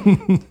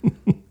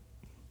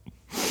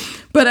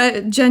 But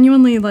I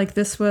genuinely, like,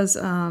 this was,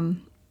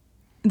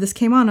 this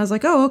came on, I was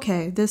like, oh,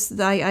 okay, this,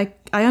 I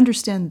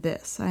understand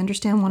this. I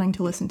understand wanting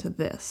to listen to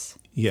this.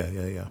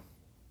 Yeah.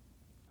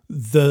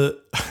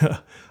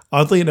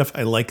 Oddly enough,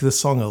 I like this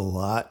song a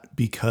lot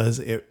because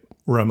it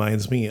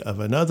reminds me of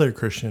another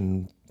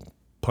Christian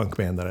punk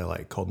band that I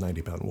like called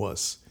 90 Pound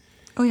Wuss.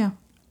 Oh, yeah.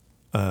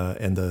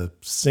 And the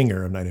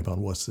singer of 90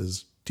 Pound Wuss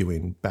is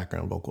doing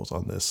background vocals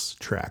on this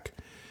track.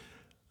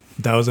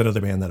 That was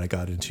another band that I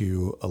got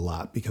into a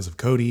lot because of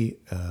Cody.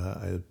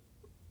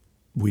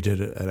 We did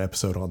an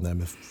episode on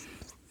them. If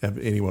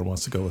anyone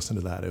wants to go listen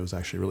to that, it was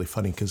actually really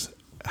funny because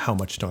how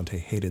much Dante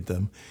hated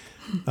them.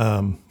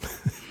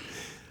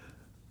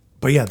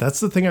 But yeah, that's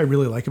the thing I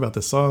really like about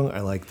this song. I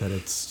like that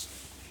it's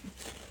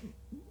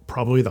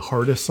probably the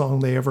hardest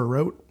song they ever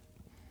wrote.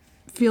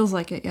 Feels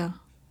like it, yeah.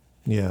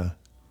 Yeah.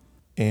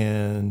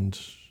 And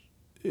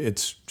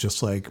it's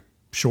just like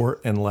short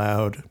and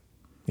loud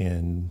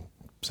and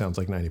sounds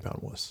like 90 Pound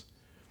Wuss.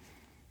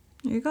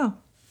 There you go.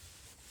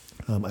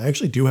 I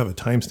actually do have a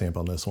timestamp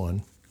on this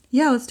one.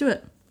 Yeah, let's do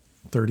it.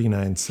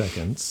 39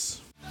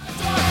 seconds.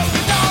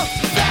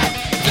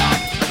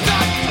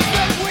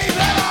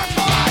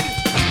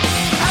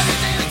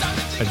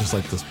 I just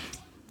like this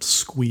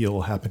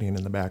squeal happening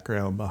in the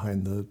background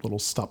behind the little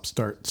stop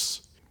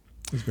starts.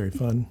 It was very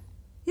fun.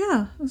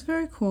 Yeah, it was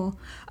very cool.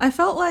 I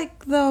felt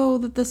like, though,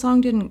 that the song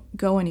didn't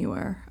go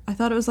anywhere. I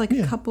thought it was like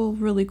a couple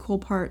really cool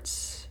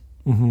parts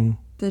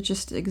that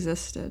just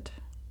existed.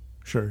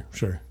 Sure.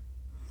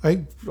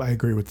 I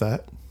agree with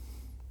that.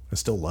 I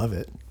still love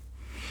it.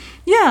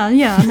 Yeah.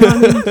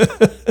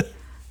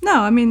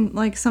 No, I mean,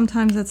 like,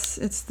 sometimes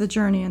it's the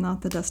journey and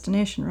not the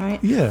destination,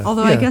 right? Yeah.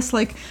 Although I guess,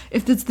 like,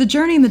 if it's the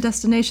journey and the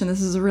destination,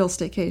 this is a real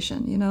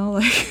staycation, you know?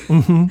 Like.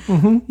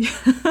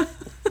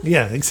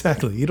 Yeah,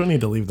 exactly. You don't need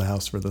to leave the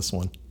house for this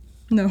one.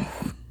 No.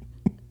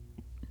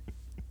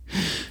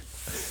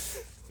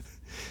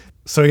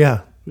 So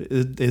yeah,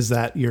 is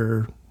that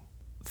your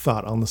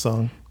thought on the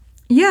song?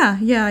 Yeah,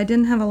 I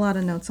didn't have a lot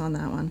of notes on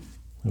that one.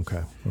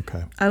 Okay.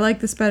 I like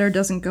this better,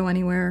 doesn't go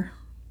anywhere.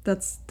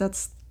 That's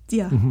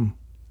yeah. Mm-hmm.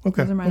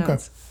 Okay. Those are my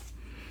notes.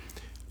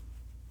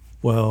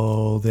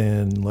 Well,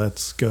 then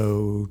let's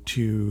go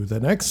to the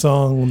next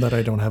song that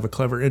I don't have a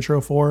clever intro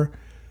for,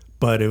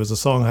 but it was a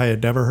song I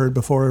had never heard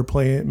before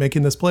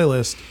making this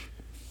playlist.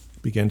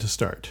 Begin to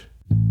Start.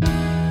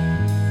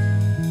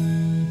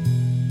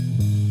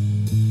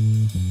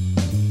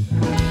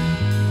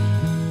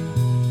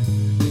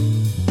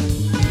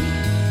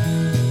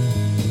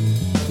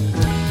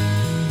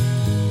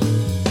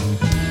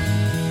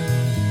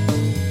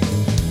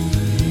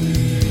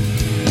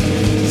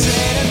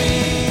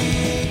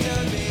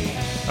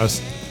 I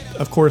was,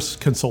 of course,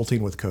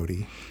 consulting with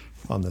Cody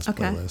on this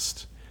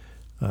playlist,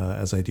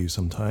 as I do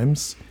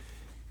sometimes.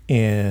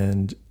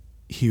 And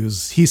he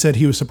said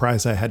he was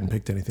surprised I hadn't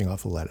picked anything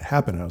off of Let It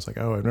Happen. And I was like,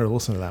 oh, I've never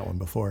listened to that one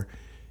before.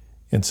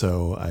 And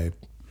so I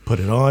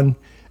put it on.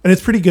 And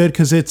it's pretty good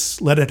because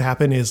it's Let It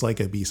Happen is like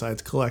a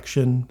B-sides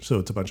collection. So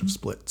it's a bunch of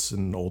splits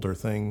and older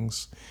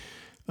things,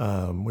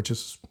 which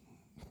is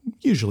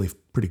usually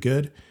pretty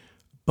good.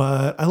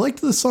 But I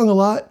liked this song a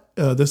lot.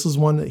 This is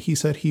one that he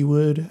said he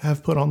would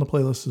have put on the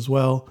playlist as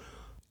well.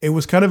 It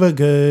was kind of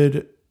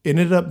it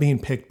ended up being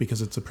picked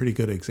because it's a pretty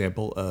good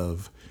example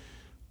of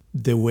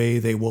the way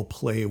they will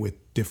play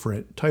with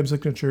different time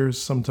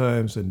signatures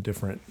sometimes and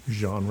different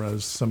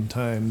genres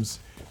sometimes.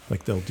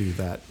 Like they'll do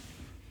that.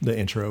 The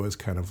intro is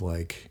kind of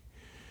like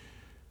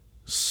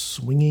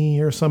swingy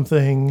or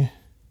something.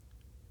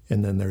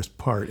 And then there's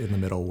part in the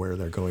middle where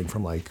they're going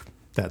from like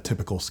that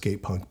typical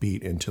skate punk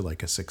beat into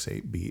like a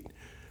 6/8 beat,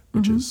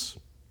 which is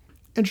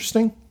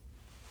interesting,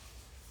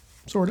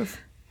 sort of.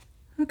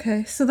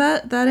 Okay, so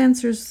that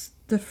answers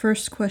the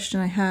first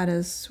question I had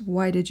is,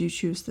 why did you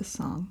choose this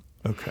song?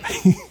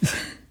 Okay,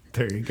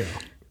 there you go.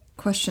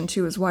 Question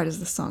 2 is, why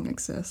does this song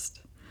exist?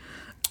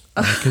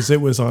 Because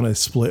it was on a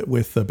split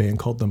with a band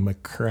called the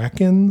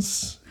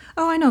McCrackens.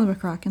 Oh, I know the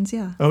McCrackens,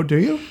 yeah. Oh, do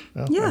you?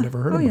 Oh, Yeah. I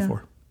never heard them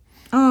before.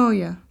 Oh,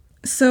 yeah.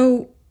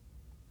 So,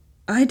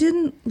 I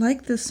didn't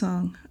like this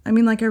song. I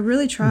mean, like, I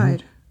really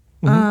tried.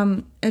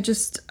 I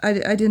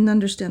didn't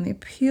understand the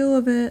appeal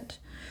of it.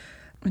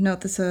 A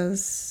note that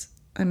says,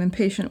 I'm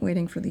impatient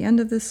waiting for the end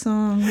of this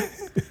song.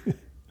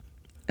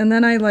 And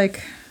then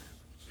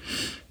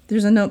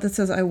there's a note that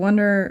says, I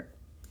wonder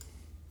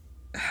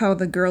how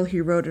the girl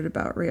he wrote it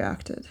about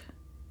reacted.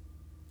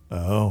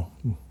 Oh,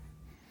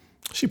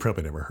 she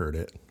probably never heard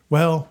it.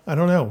 Well, I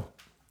don't know.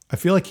 I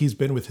feel like he's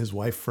been with his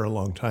wife for a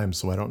long time,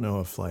 so I don't know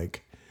if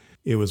like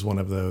it was one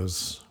of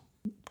those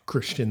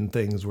Christian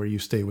things where you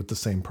stay with the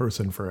same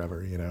person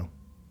forever, you know?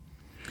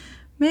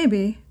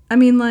 Maybe. I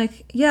mean,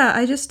 like, yeah,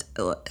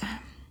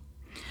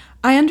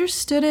 I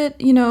understood it,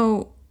 you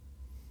know,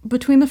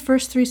 between the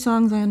first 3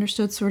 songs, I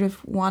understood sort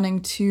of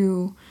wanting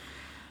to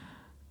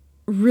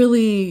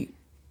really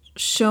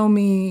show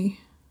me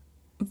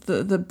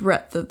the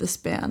breadth of this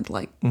band,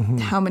 like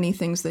how many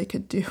things they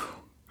could do.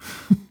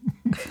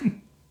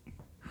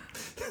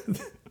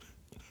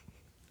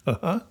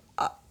 Uh-huh.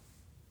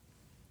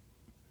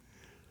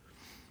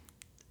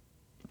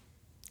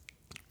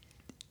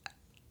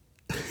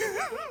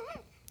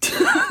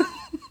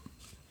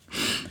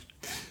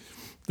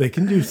 They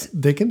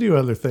can do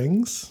other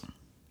things.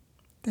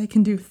 They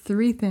can do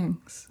 3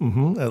 things.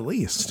 At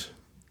least.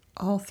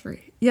 All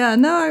 3. Yeah,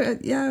 no,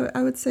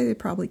 I would say they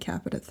probably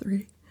cap it at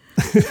 3.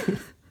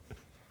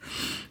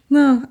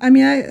 No, I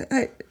mean,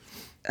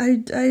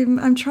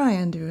 I'm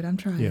trying, dude. I'm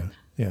trying.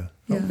 Yeah.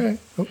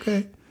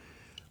 Okay.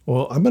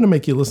 Well, I'm going to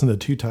make you listen to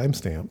 2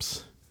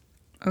 timestamps.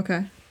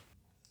 Okay.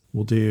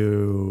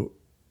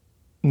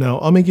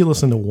 I'll make you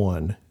listen to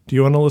 1. Do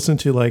you want to listen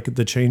to like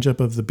the change up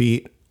of the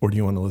beat, or do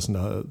you want to listen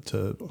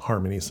to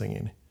harmony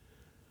singing?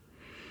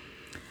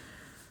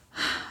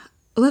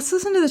 Let's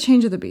listen to the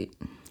change of the beat.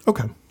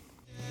 Okay.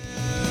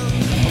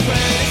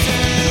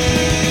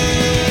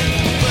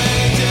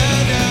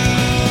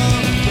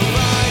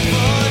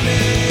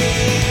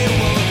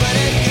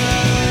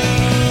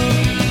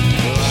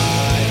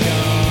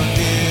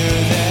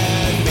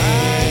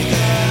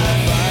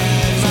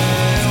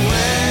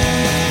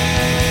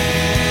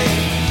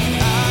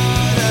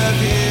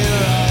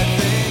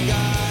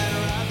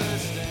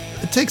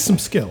 It takes some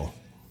skill.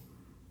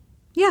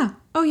 Yeah.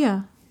 Oh,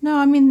 yeah. No,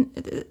 I mean,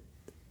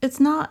 it's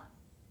not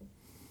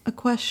a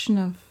question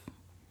of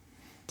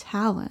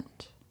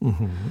talent,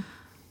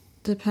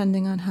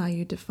 depending on how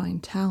you define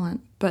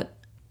talent. But,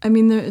 I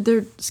mean,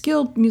 they're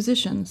skilled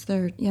musicians.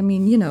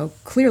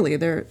 Clearly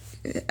they're,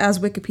 as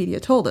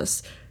Wikipedia told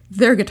us,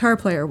 their guitar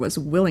player was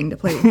willing to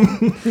play with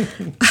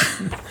them.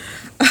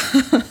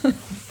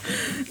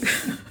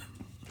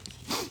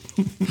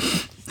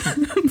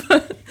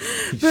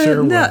 He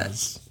sure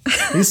was.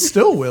 He's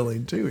still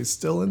willing, too. He's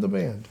still in the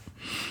band.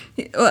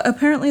 Well,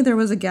 apparently there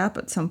was a gap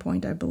at some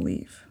point, I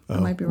believe. I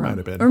might be wrong. Might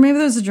have been. Or maybe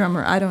there's a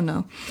drummer. I don't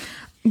know.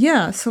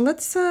 Yeah, so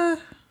let's,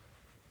 that's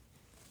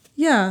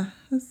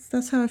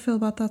how I feel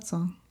about that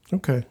song.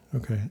 Okay.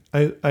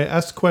 I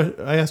asked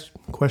Cody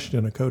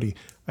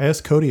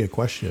a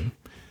question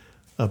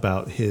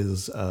about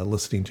his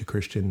listening to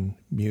Christian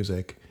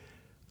music.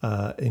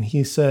 And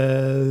he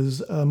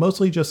says,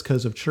 mostly just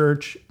because of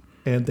church,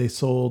 and they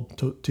sold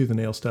to the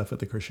nail stuff at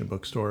the Christian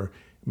bookstore.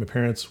 My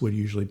parents would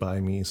usually buy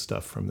me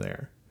stuff from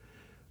there.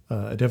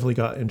 I definitely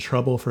got in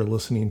trouble for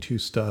listening to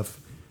stuff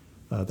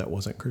that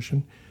wasn't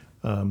Christian.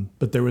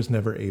 But there was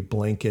never a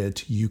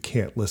blanket, you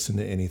can't listen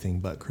to anything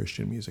but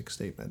Christian music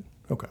statement.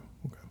 Okay.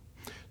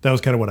 That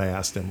was kind of what I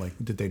asked him. Like,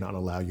 did they not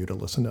allow you to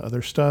listen to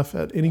other stuff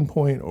at any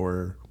point?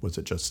 Or was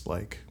it just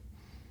like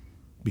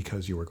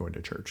because you were going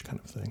to church kind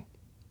of thing?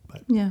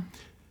 But yeah.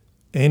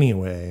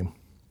 Anyway,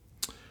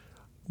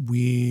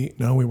 we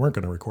weren't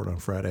going to record on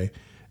Friday.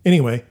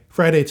 Anyway,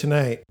 Friday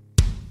tonight.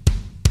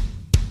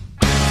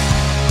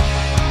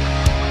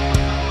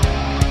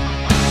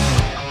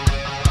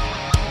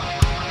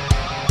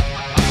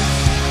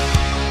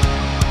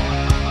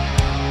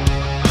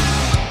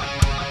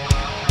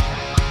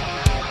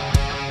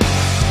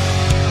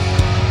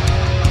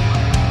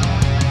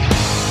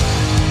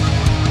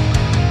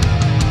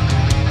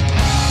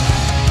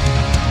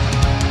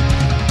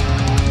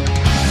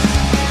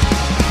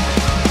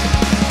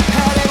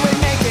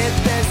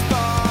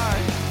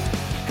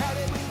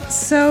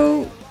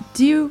 So,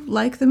 do you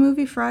like the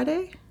movie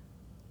Friday?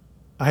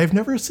 I've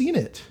never seen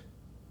it.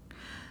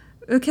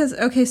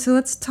 Okay, so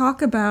let's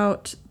talk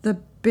about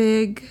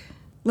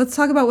let's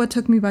talk about what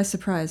took me by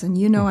surprise. And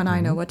and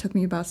I know what took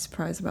me by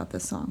surprise about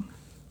this song.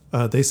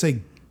 They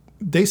say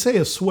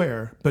a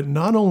swear, but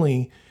not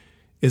only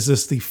is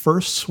this the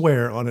first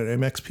swear on an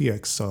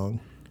MXPX song,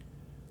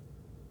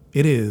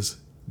 it is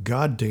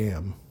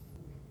goddamn.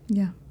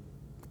 Yeah.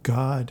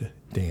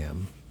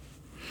 Goddamn.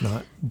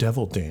 Not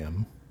devil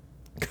damn.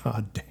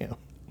 Goddamn.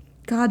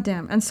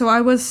 Goddamn. And so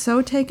I was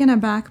so taken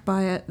aback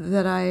by it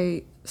that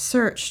I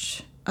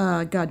searched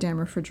goddamn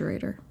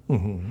refrigerator.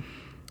 Mm-hmm.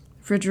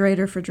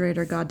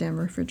 Refrigerator, goddamn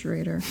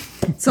refrigerator.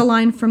 It's a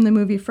line from the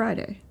movie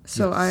Friday.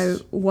 So yes. I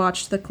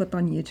watched the clip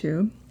on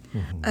YouTube.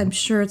 Mm-hmm. I'm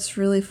sure it's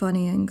really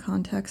funny in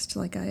context.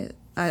 Like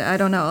I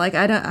don't know. Like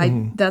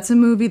that's a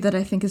movie that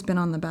I think has been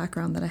on the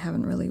background that I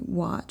haven't really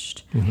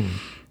watched.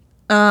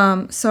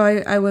 Mm-hmm. So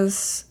I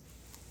was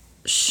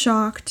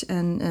shocked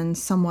and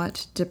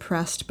somewhat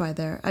depressed by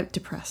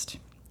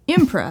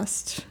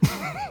impressed.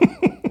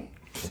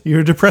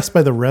 You're depressed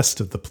by the rest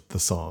of the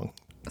song.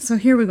 So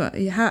here we go.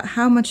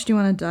 How much do you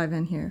want to dive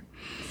in here?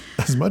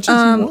 As much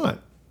as you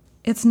want.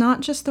 It's not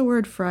just the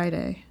word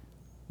Friday,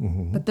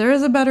 but there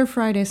is a better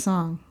Friday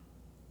song.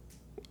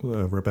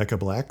 Rebecca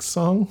Black's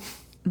song?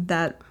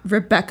 That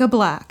Rebecca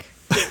Black.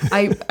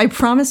 I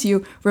promise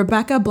you,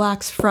 Rebecca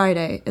Black's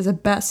Friday is a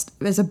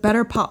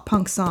better pop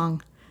punk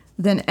song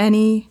than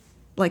any,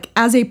 like,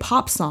 as a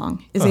pop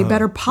song, is a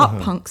better pop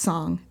punk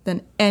song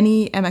than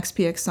any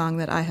MXPX song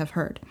that I have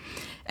heard.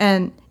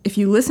 And if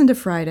you listen to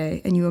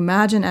Friday and you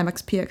imagine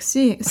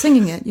MXPX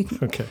singing it, you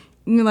can,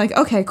 you're like,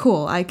 okay,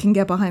 cool, I can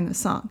get behind this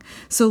song.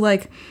 So,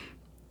 like,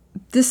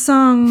 this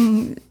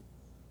song,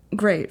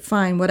 great,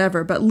 fine,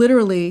 whatever. But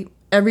literally,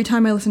 every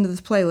time I listen to this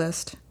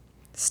playlist,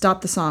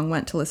 stop the song,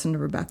 went to listen to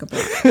Rebecca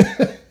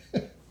Black.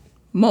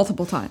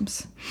 Multiple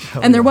times.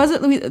 And there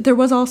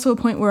was also a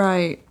point where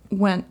I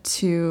went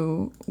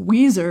to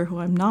Weezer, who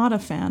I'm not a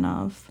fan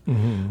of,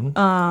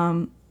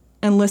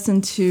 and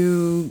listened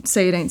to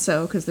Say It Ain't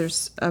So, because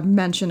there's a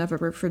mention of a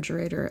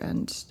refrigerator,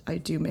 and I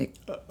do make...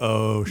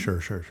 Oh,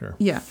 sure.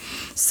 Yeah.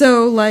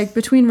 So, like,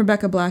 between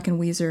Rebecca Black and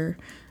Weezer,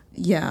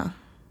 yeah.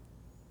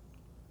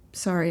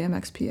 Sorry,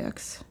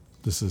 MXPX.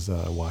 This is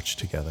Watch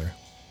Together.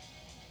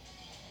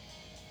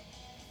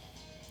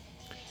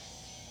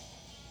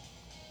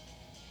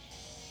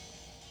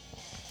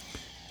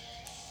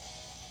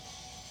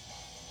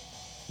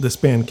 This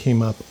band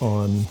came up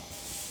on...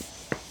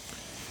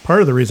 Part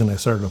of the reason I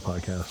started a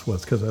podcast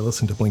was because I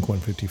listened to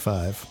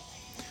Blink-155.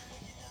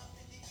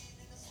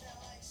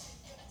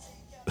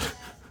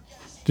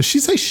 Does she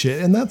say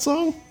shit in that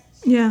song?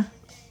 Yeah.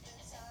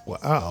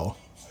 Wow.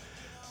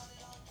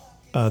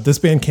 This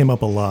band came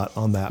up a lot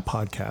on that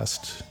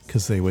podcast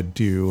because they would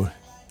do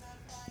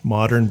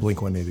modern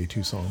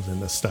Blink-182 songs in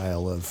the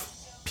style of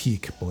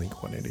peak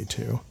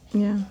Blink-182.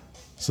 Yeah.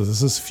 So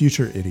this is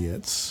Future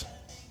Idiots.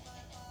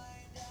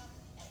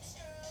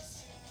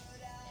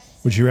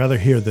 Would you rather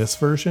hear this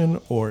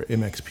version or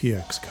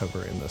MXPX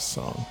covering this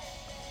song?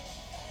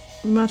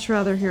 Much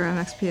rather hear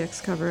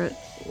MXPX cover it,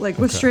 like,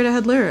 with straight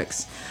ahead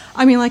lyrics.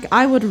 I mean, like,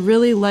 I would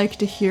really like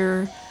to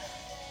hear...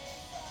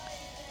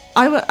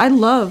 I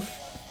love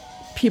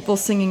people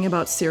singing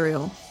about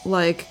cereal.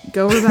 Like,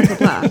 go Rebecca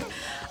Black.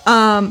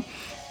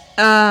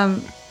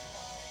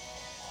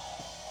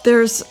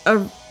 There's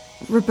a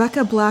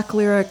Rebecca Black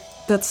lyric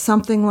that's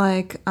something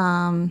like...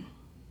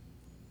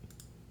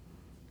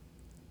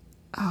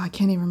 I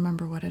can't even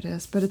remember what it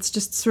is, but it's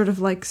just sort of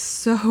like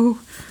so...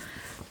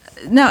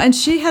 No, and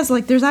she has,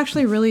 like, there's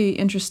actually really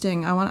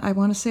interesting, I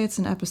want to say it's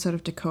an episode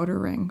of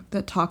Decoder Ring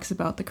that talks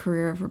about the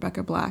career of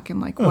Rebecca Black and,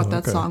 like, what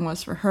that song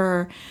was for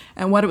her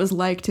and what it was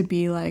like to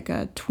be, like,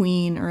 a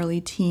tween,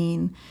 early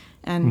teen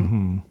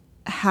and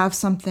have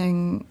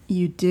something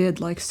you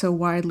did, like, so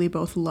widely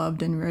both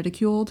loved and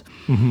ridiculed.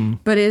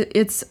 But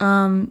it's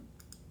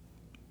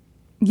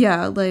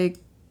like,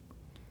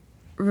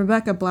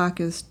 Rebecca Black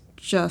is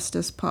just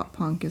as pop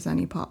punk as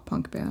any pop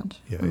punk band.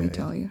 Let me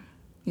tell you.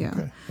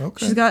 Yeah.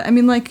 Okay. She's got, I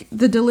mean, like,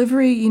 the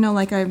delivery, you know,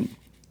 like, I'm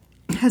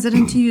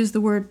hesitant to use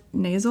the word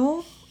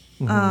nasal,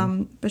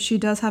 but she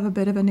does have a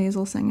bit of a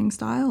nasal singing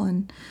style.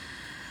 And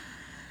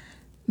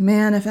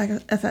man,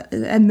 MXPX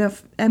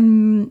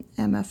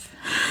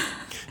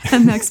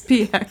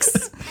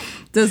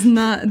does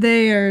not,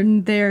 they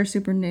are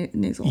super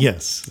nasal.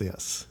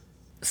 Yes.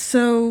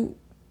 So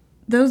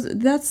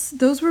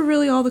those were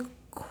really all the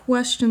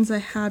questions I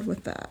had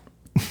with that.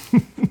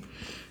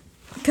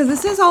 Because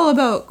this is all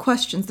about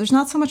questions. There's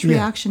not so much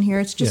reaction here.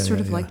 It's just sort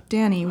of like,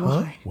 Danny,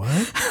 why?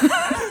 What?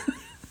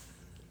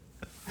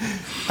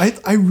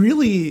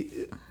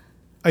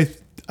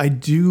 I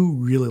do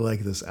really like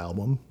this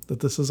album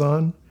that this is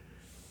on.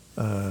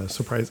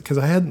 Surprised, because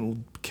I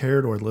hadn't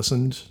cared or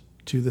listened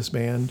to this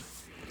band,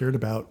 cared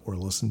about or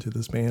listened to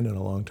this band in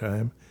a long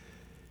time.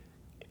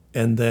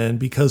 And then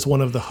because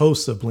one of the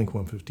hosts of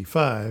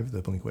Blink-155,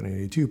 the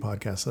Blink-182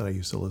 podcast that I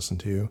used to listen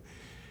to,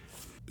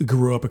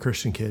 grew up a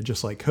Christian kid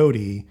just like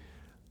Cody,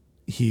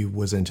 he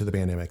was into the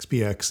band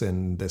MXPX,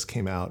 and this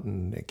came out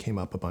and it came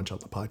up a bunch on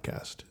the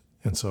podcast.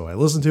 And so I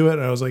listened to it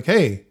and I was like,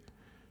 hey,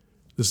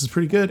 this is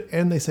pretty good.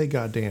 And they say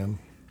goddamn.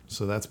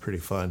 So that's pretty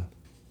fun.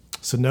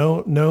 So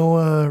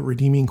no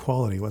redeeming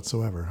quality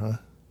whatsoever, huh?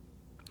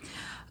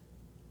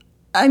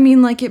 I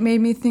mean, like, it made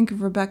me think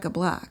of Rebecca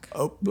Black.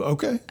 Oh,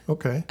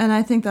 okay. And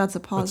I think that's a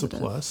positive.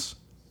 That's a plus.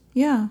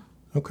 Yeah.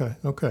 Okay.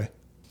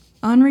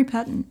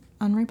 Unrepentant.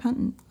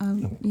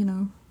 You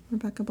know,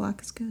 Rebecca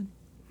Black is good.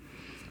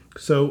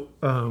 So,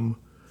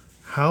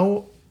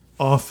 how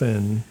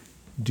often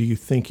do you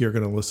think you're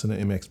going to listen to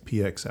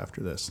MXPX after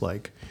this?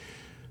 Like,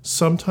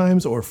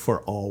 sometimes or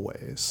for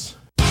always?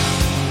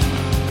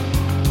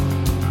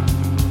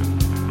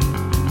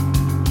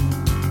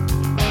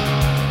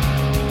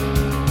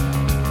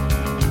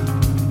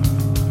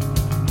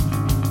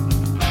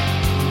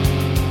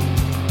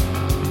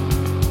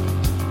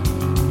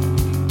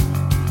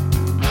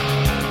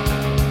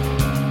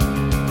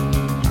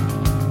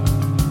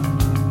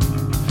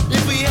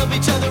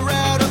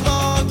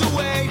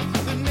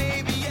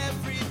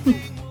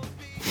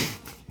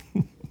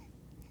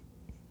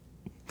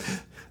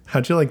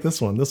 How'd you like this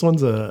one? This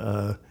one's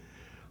a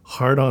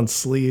hard-on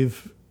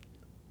sleeve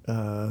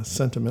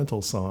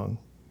sentimental song.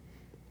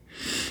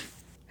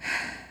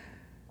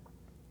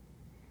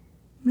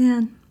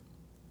 Man.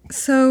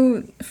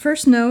 So,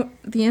 first note,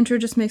 the intro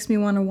just makes me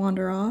want to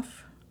wander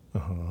off.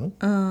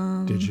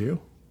 Did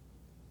you?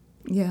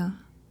 Yeah.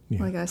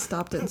 Yeah. Like I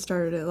stopped it and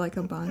started it like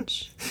a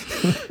bunch.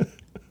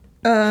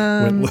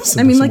 Went listen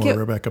I mean, to some like more it-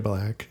 Rebecca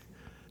Black.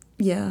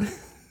 Yeah.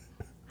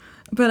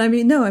 But I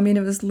mean, no, I mean,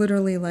 it was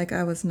literally like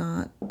I just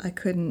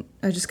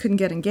couldn't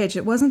get engaged.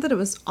 It wasn't that it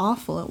was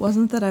awful. It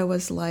wasn't that I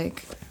was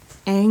like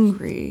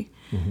angry.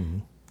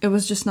 It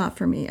was just not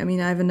for me. I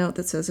mean, I have a note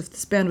that says if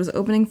this band was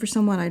opening for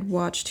someone, I'd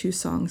watch 2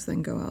 songs,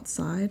 then go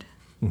outside.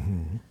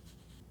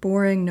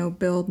 Boring, no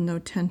build, no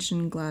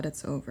tension, glad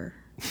it's over.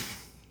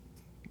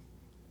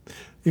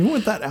 Even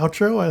with that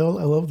outro, I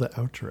love the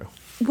outro.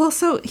 Well,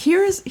 so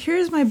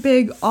here's my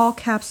big all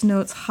caps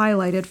notes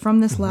highlighted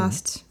from this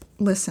last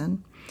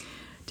listen.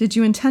 Did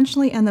you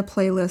intentionally end the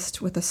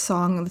playlist with a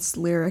song that's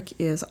lyric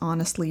is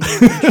honestly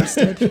not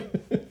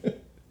interested?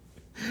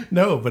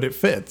 No, but it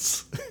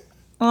fits.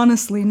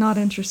 Honestly not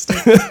interested.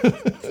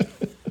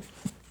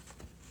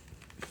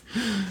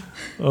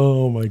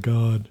 Oh my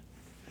God.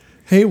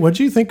 Hey, what'd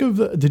you think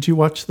of did you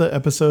watch the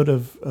episode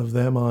of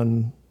them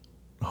on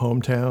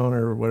Hometown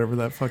or whatever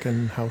that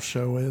fucking house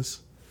show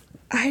is?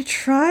 I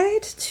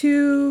tried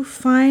to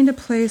find a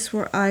place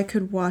where I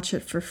could watch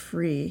it for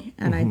free,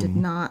 and I did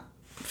not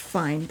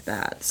find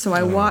that. So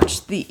I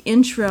watched the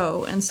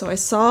intro, and so I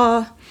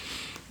saw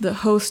the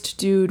host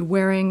dude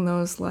wearing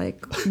those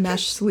like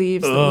mesh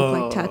sleeves that look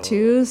like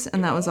tattoos,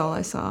 and that was all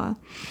I saw.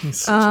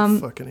 He's such a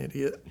fucking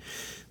idiot.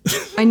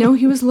 I know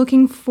he was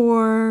looking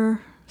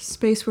for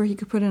space where he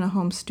could put in a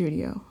home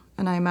studio,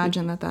 and I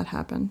imagine that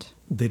happened.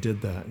 They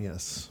did that,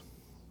 yes.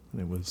 And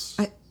it was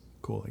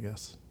cool, I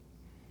guess.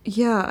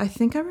 Yeah, I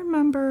think I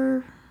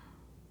remember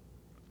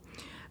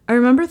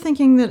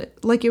thinking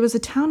that like it was a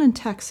town in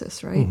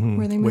Texas, right?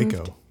 Where they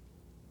moved.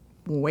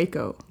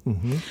 Waco.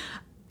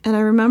 And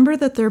I remember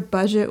that their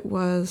budget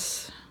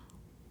was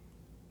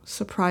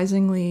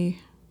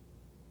surprisingly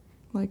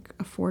like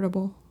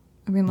affordable.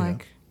 I mean,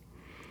 like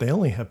They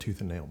only have Tooth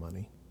and Nail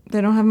money.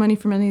 they don't have money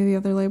from any of the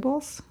other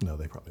labels. No,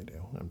 they probably do.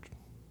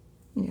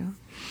 Yeah.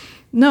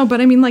 No,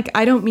 but I mean, like,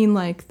 I don't mean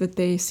like that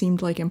they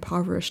seemed like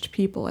impoverished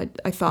people.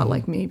 I thought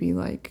like maybe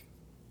like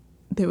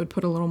they would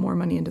put a little more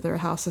money into their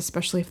house,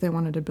 especially if they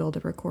wanted to build a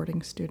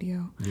recording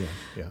studio. Yeah.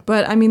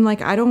 But I mean,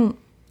 like, I don't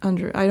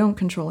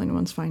control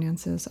anyone's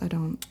finances. I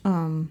don't.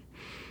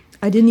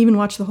 I didn't even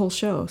watch the whole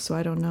show, so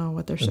I don't know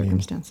what their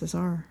circumstances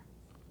are.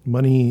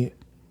 Money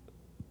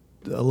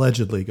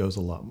allegedly goes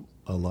a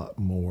lot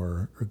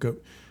more, or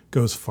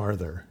goes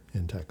farther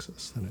in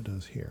Texas than it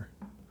does here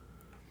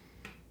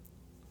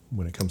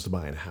when it comes to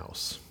buying a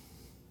house.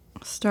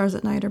 Stars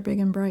at night are big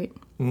and bright.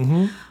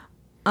 There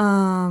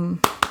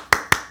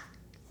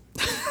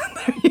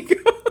you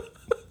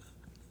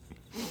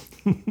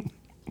go.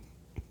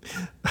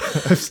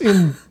 I've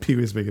seen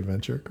Pee-wee's Big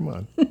Adventure. Come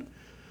on.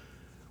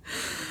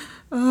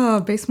 Oh,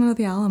 Basement of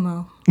the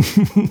Alamo.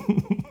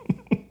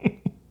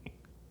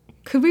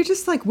 Could we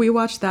just like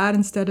watch that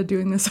instead of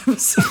doing this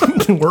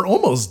episode? We're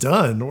almost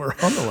done. We're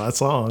on the last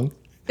song.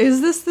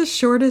 Is this the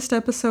shortest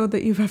episode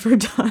that you've ever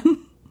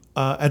done?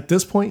 At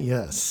this point,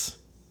 yes.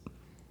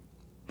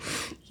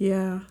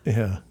 Yeah.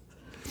 Yeah.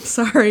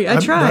 Sorry, I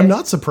tried. I'm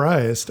not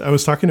surprised. I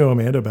was talking to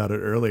Amanda about it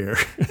earlier.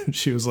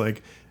 She was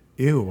like,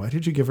 ew, why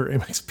did you give her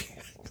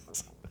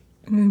MXPX?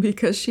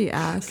 Because she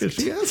asked. Because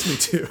she asked me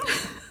to.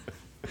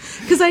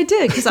 Because I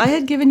did. Because I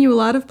had given you a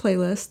lot of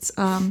playlists.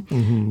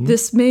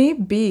 This may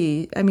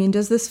be, I mean,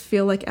 does this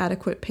feel like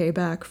adequate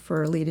payback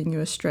for leading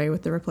you astray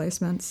with the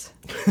replacements?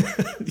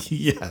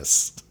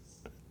 Yes.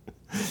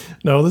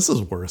 No, this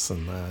is worse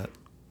than that.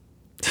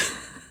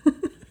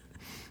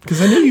 Because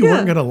I knew you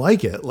weren't going to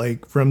like it,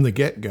 like, from the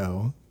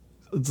get-go.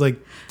 It's like,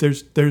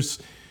 there's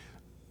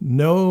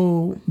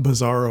no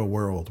Bizarro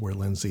world where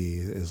Lindsay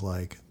is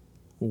like,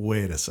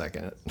 wait a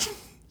second.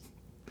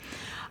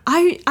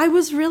 I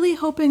was really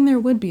hoping there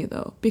would be,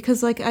 though.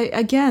 Because, like,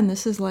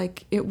 this is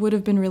like, it would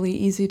have been really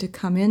easy to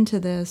come into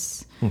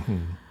this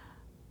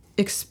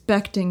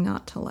expecting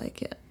not to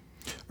like it.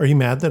 Are you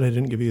mad that I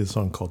didn't give you a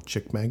song called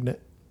Chick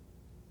Magnet?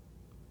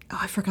 Oh,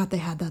 I forgot they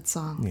had that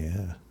song.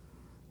 Yeah.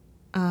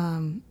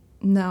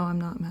 No, I'm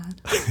not mad.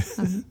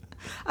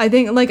 I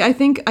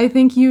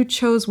think you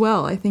chose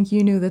well. I think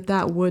you knew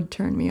that would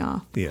turn me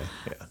off. Yeah.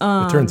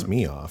 It turns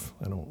me off.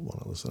 I don't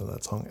want to listen to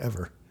that song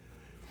ever.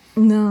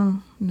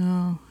 No.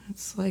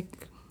 It's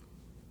like,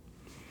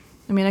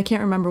 I mean, I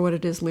can't remember what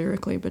it is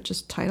lyrically, but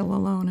just title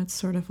alone, it's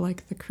sort of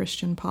like the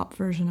Christian pop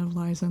version of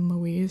Liza and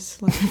Louise.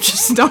 Like, I'm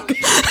just stuck.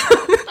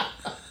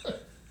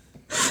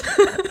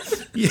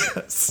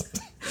 Yes.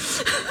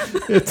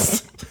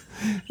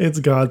 It's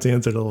God's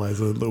answer to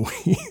Liza and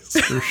Louise,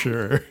 for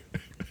sure.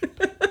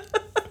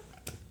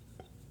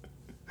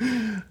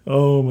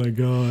 Oh, my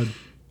God.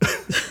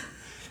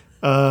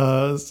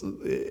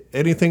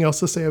 Anything else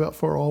to say about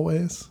For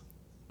Always?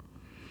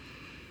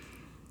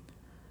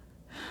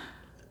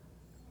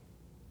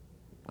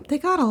 They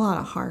got a lot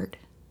of heart.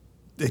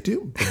 They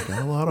do. They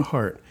got a lot of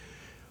heart.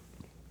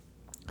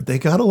 They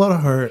got a lot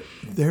of heart.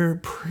 They're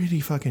pretty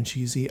fucking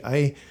cheesy.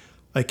 I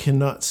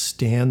cannot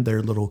stand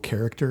their little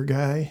character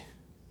guy.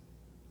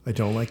 I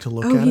don't like to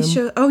look at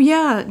him. Oh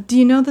yeah. Do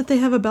you know that they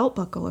have a belt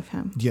buckle of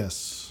him?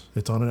 Yes,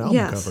 it's on an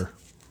album cover.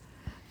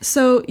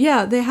 So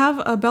yeah, they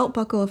have a belt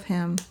buckle of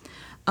him.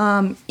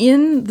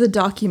 In the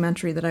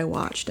documentary that I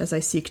watched, as I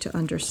sought to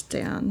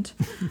understand,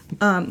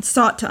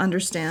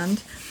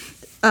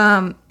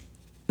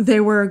 they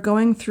were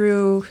going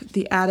through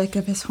the attic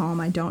of his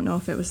home. I don't know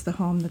if it was the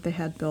home that they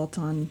had built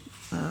on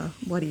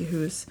Woody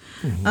Who's,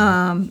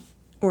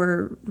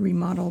 or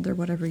remodeled or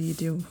whatever you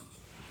do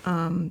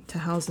to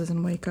houses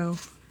in Waco.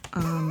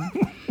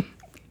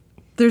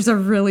 There's a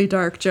really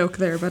dark joke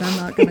there, but I'm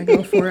not going to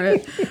go for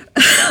it.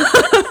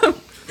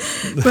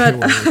 But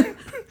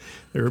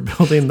they were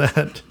building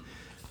that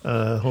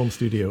home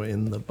studio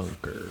in the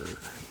bunker.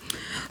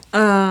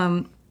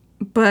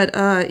 But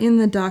in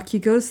the doc, he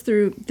goes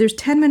through, there's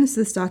 10 minutes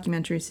of this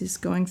documentary. So he's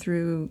going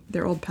through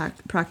their old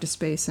practice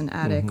space and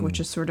attic, which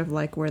is sort of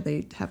like where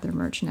they have their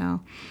merch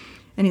now.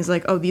 And he's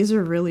like, oh, these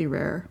are really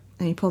rare.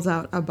 And he pulls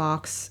out a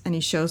box and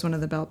he shows one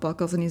of the belt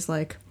buckles and he's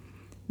like,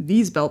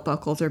 these belt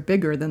buckles are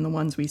bigger than the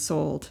ones we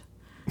sold.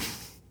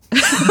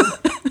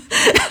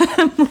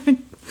 I'm like,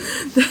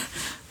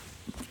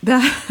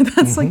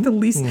 that's like the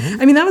least.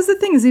 I mean, that was the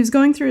thing, is he was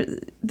going through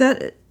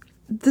that.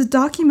 The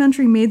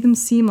documentary made them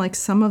seem like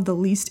some of the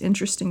least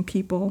interesting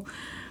people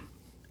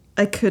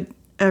I could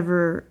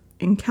ever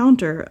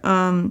encounter.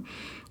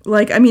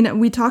 Like, I mean,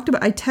 we talked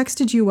about, I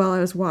texted you while I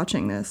was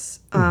watching this.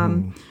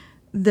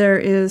 There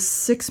is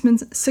 6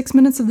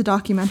 minutes of the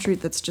documentary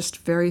that's just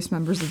various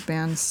members of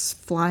bands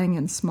flying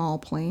in small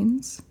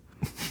planes.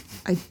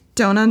 I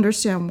don't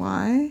understand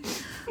why.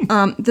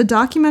 The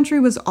documentary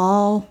was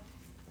all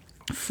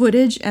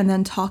footage and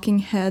then talking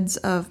heads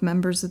of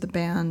members of the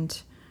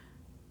band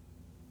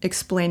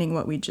explaining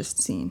what we'd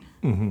just seen.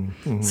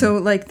 So,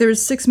 like,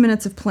 there's 6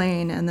 minutes of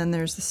plane, and then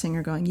there's the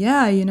singer going,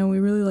 yeah, you know, we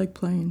really like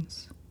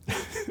planes.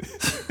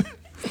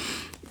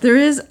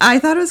 I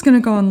thought it was going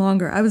to go on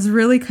longer. I was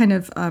really kind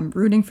of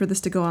rooting for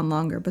this to go on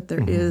longer, but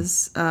there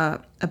is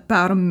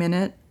about a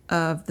minute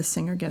of the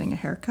singer getting a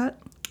haircut.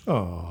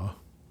 Aww.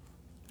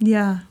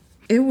 Yeah.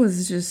 It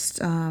was just,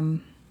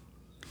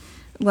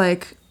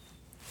 like,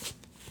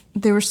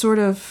 they were sort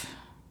of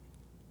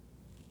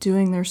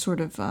doing their sort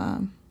of,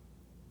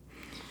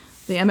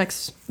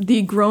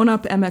 the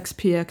grown-up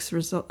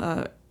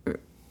MXPX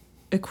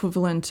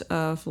equivalent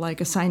of, like,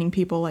 assigning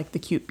people, like, the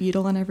cute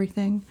beetle and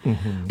everything.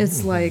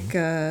 It's like,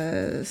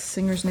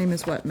 singer's name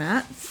is what,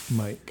 Matt?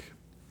 Mike.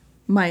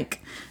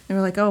 And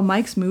we're like, oh,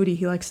 Mike's moody.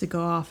 He likes to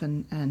go off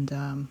and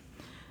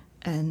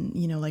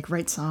you know, like,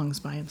 write songs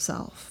by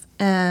himself.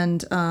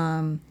 And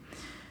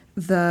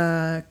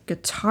the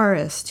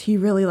guitarist, he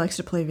really likes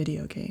to play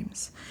video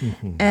games.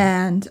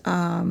 And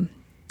then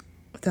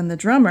the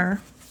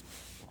drummer,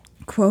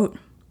 quote,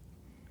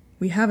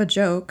 we have a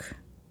joke,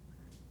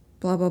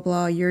 blah, blah,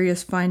 blah, Yuri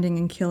is finding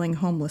and killing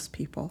homeless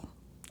people.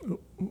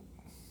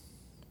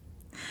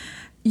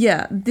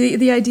 Yeah,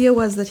 the idea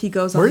was that he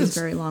goes on these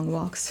very long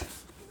walks.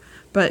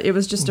 But it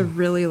was just a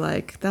really,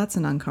 like, that's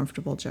an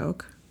uncomfortable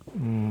joke.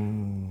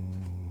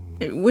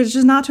 Which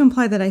is not to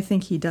imply that I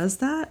think he does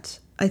that.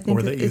 I think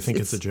or that you think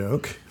it's a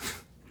joke.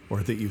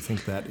 Or that you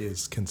think that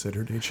is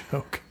considered a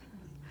joke.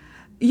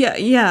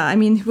 Yeah. I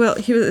mean, well,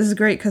 it was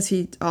great because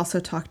he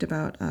also talked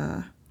about,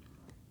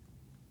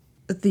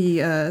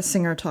 the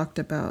singer talked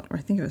about, or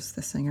I think it was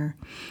the singer,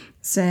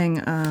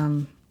 saying,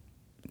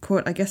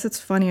 quote, I guess it's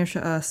funnier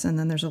to us. And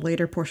then there's a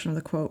later portion of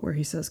the quote where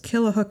he says,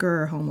 kill a hooker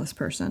or a homeless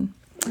person.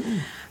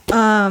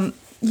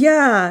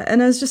 Yeah.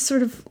 And I was just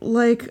sort of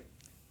like,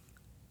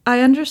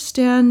 I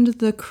understand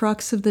the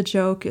crux of the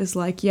joke is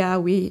like, yeah,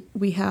 we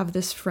have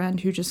this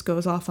friend who just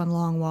goes off on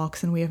long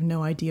walks and we have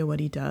no idea what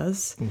he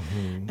does.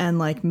 And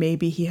like,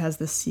 maybe he has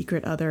this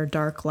secret other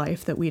dark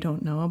life that we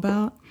don't know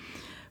about.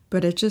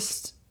 But it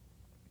just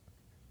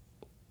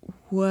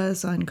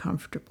was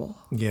uncomfortable.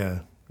 Yeah.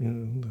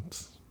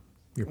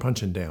 You're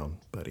punching down,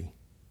 buddy.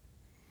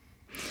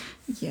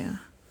 Yeah.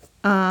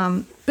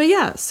 But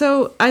yeah,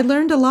 so I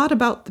learned a lot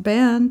about the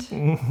band.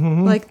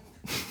 Like,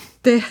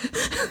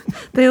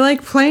 they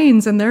like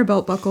planes and their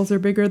belt buckles are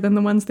bigger than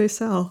the ones they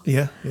sell.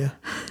 Yeah.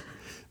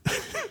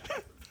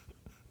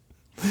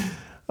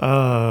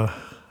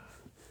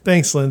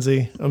 Thanks,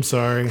 Lindsay. I'm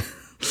sorry.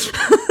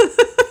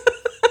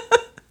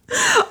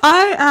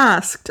 I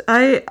asked.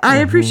 I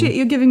appreciate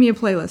you giving me a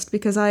playlist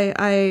because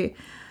I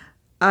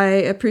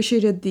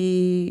appreciated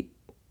the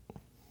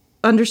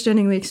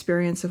understanding the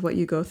experience of what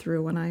you go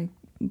through when I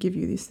give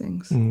you these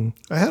things.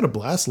 I had a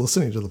blast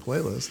listening to the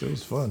playlist. It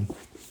was fun.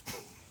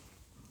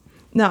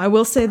 Now, I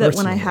will say that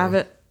when I have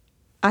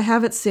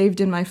it saved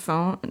in my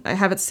phone. I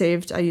have it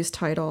saved. I use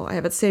Tidal. I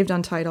have it saved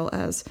on Tidal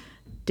as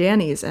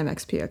Danny's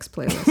MXPX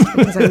playlist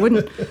because I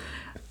wouldn't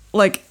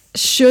like.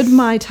 Should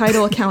my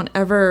Tidal account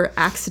ever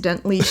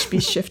accidentally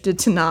be shifted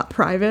to not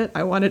private,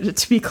 I wanted it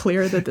to be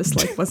clear that this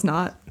like was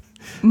not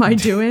my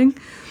doing.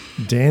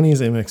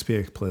 Danny's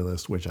MXPX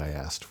playlist, which I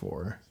asked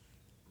for.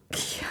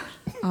 Yeah,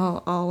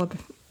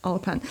 I'll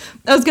append.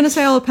 I was going to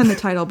say I'll append the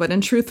title, but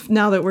in truth,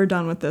 now that we're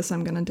done with this,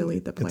 I'm going to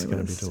delete the playlist. It's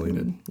going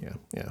to be deleted.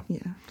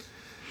 Yeah.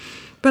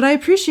 But I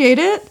appreciate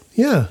it.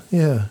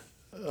 Yeah.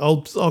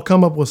 I'll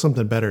come up with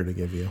something better to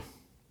give you.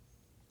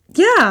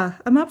 Yeah,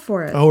 I'm up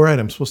for it. Oh, right.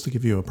 I'm supposed to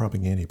give you a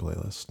propaganda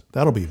playlist.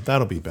 That'll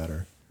be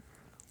better.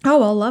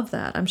 Oh, I'll love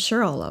that. I'm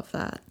sure I'll love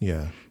that.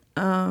 Yeah.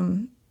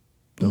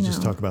 They'll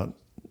just talk about.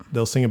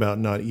 They'll sing about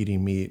not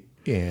eating meat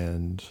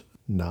and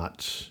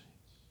not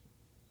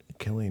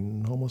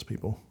killing homeless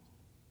people.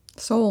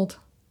 Sold.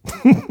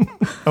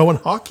 Oh, and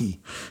hockey.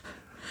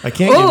 I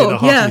can't give it a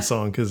hockey yeah.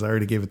 song because I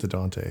already gave it to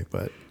Dante.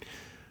 But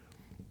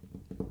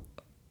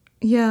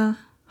Yeah,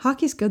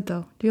 hockey's good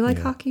though. Do you like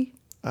hockey?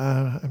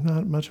 I'm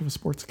not much of a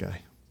sports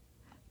guy.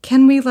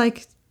 Can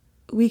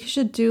we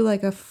should do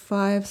like a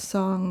 5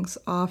 songs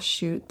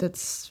offshoot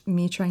that's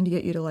me trying to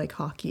get you to like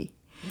hockey.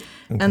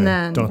 Okay. And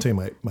then Dante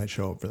might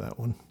show up for that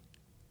one.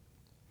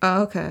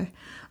 Oh, okay.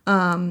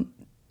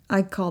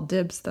 I call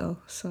dibs though,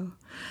 so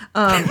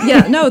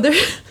yeah, no,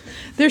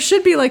 there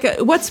should be like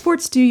what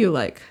sports do you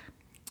like?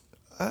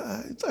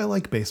 I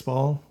like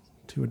baseball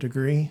to a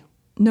degree.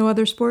 No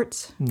other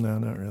sports? No,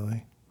 not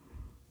really.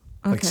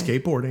 Like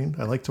skateboarding.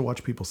 I like to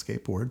watch people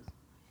skateboard.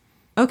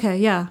 Okay,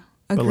 yeah.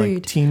 Agreed. But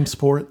like team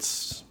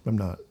sports, I'm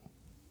not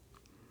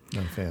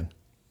a fan.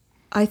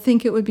 I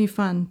think it would be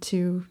fun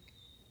to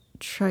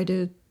try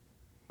to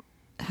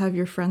have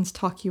your friends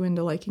talk you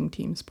into liking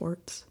team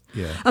sports.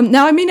 Yeah.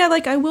 Now, I mean,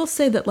 I will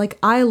say that like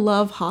I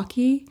love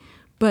hockey,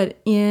 but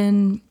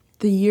in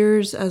the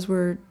years as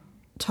we're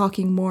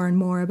talking more and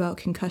more about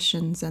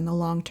concussions and the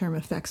long-term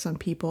effects on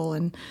people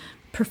and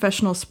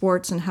professional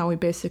sports and how we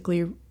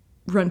basically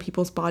run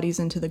people's bodies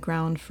into the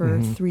ground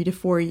for 3 to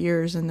 4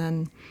 years and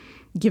then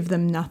give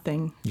them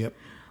nothing. Yep.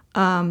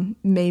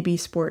 Maybe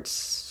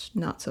sports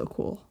not so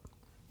cool,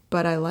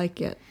 but I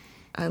like it.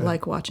 I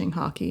like watching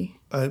hockey.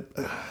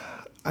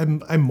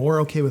 I'm more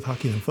okay with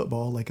hockey than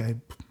football. Like I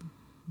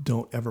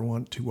don't ever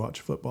want to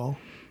watch football.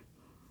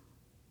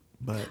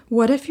 But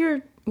What if your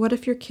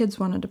kids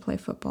wanted to play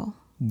football?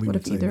 We What would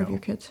if say either of no. your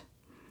kids?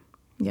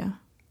 Yeah.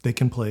 they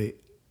can play.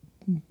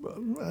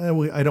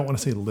 I don't want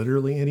to say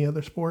literally any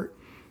other sport,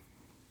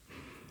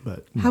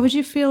 but How would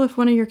you feel if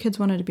one of your kids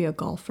wanted to be a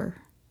golfer?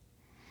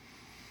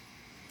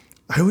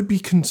 I would be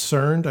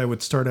concerned. I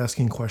would start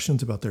asking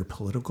questions about their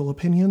political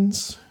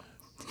opinions.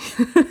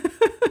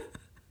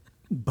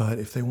 But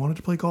if they wanted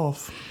to play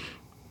golf,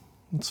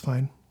 it's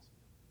fine.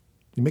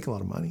 You make a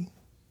lot of money.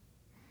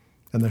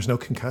 And there's no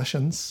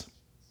concussions.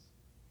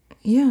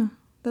 Yeah,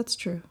 that's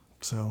true.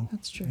 So,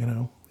 That's true. You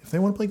know, if they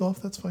want to play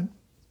golf, that's fine.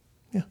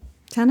 Yeah.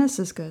 Tennis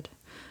is good.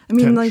 I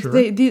mean, like sure.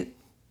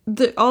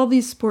 all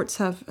these sports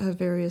have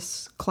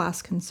various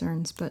class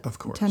concerns, but Of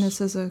course. tennis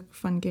is a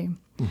fun game.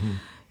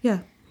 Yeah.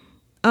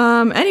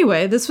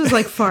 Anyway, this was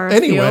like far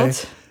Anyway,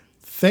 afield.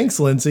 thanks,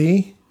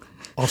 Lindsay.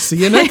 I'll see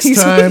you next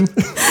Thanks. time.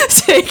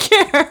 Take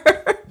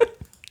care.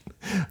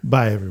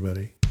 Bye,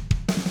 everybody.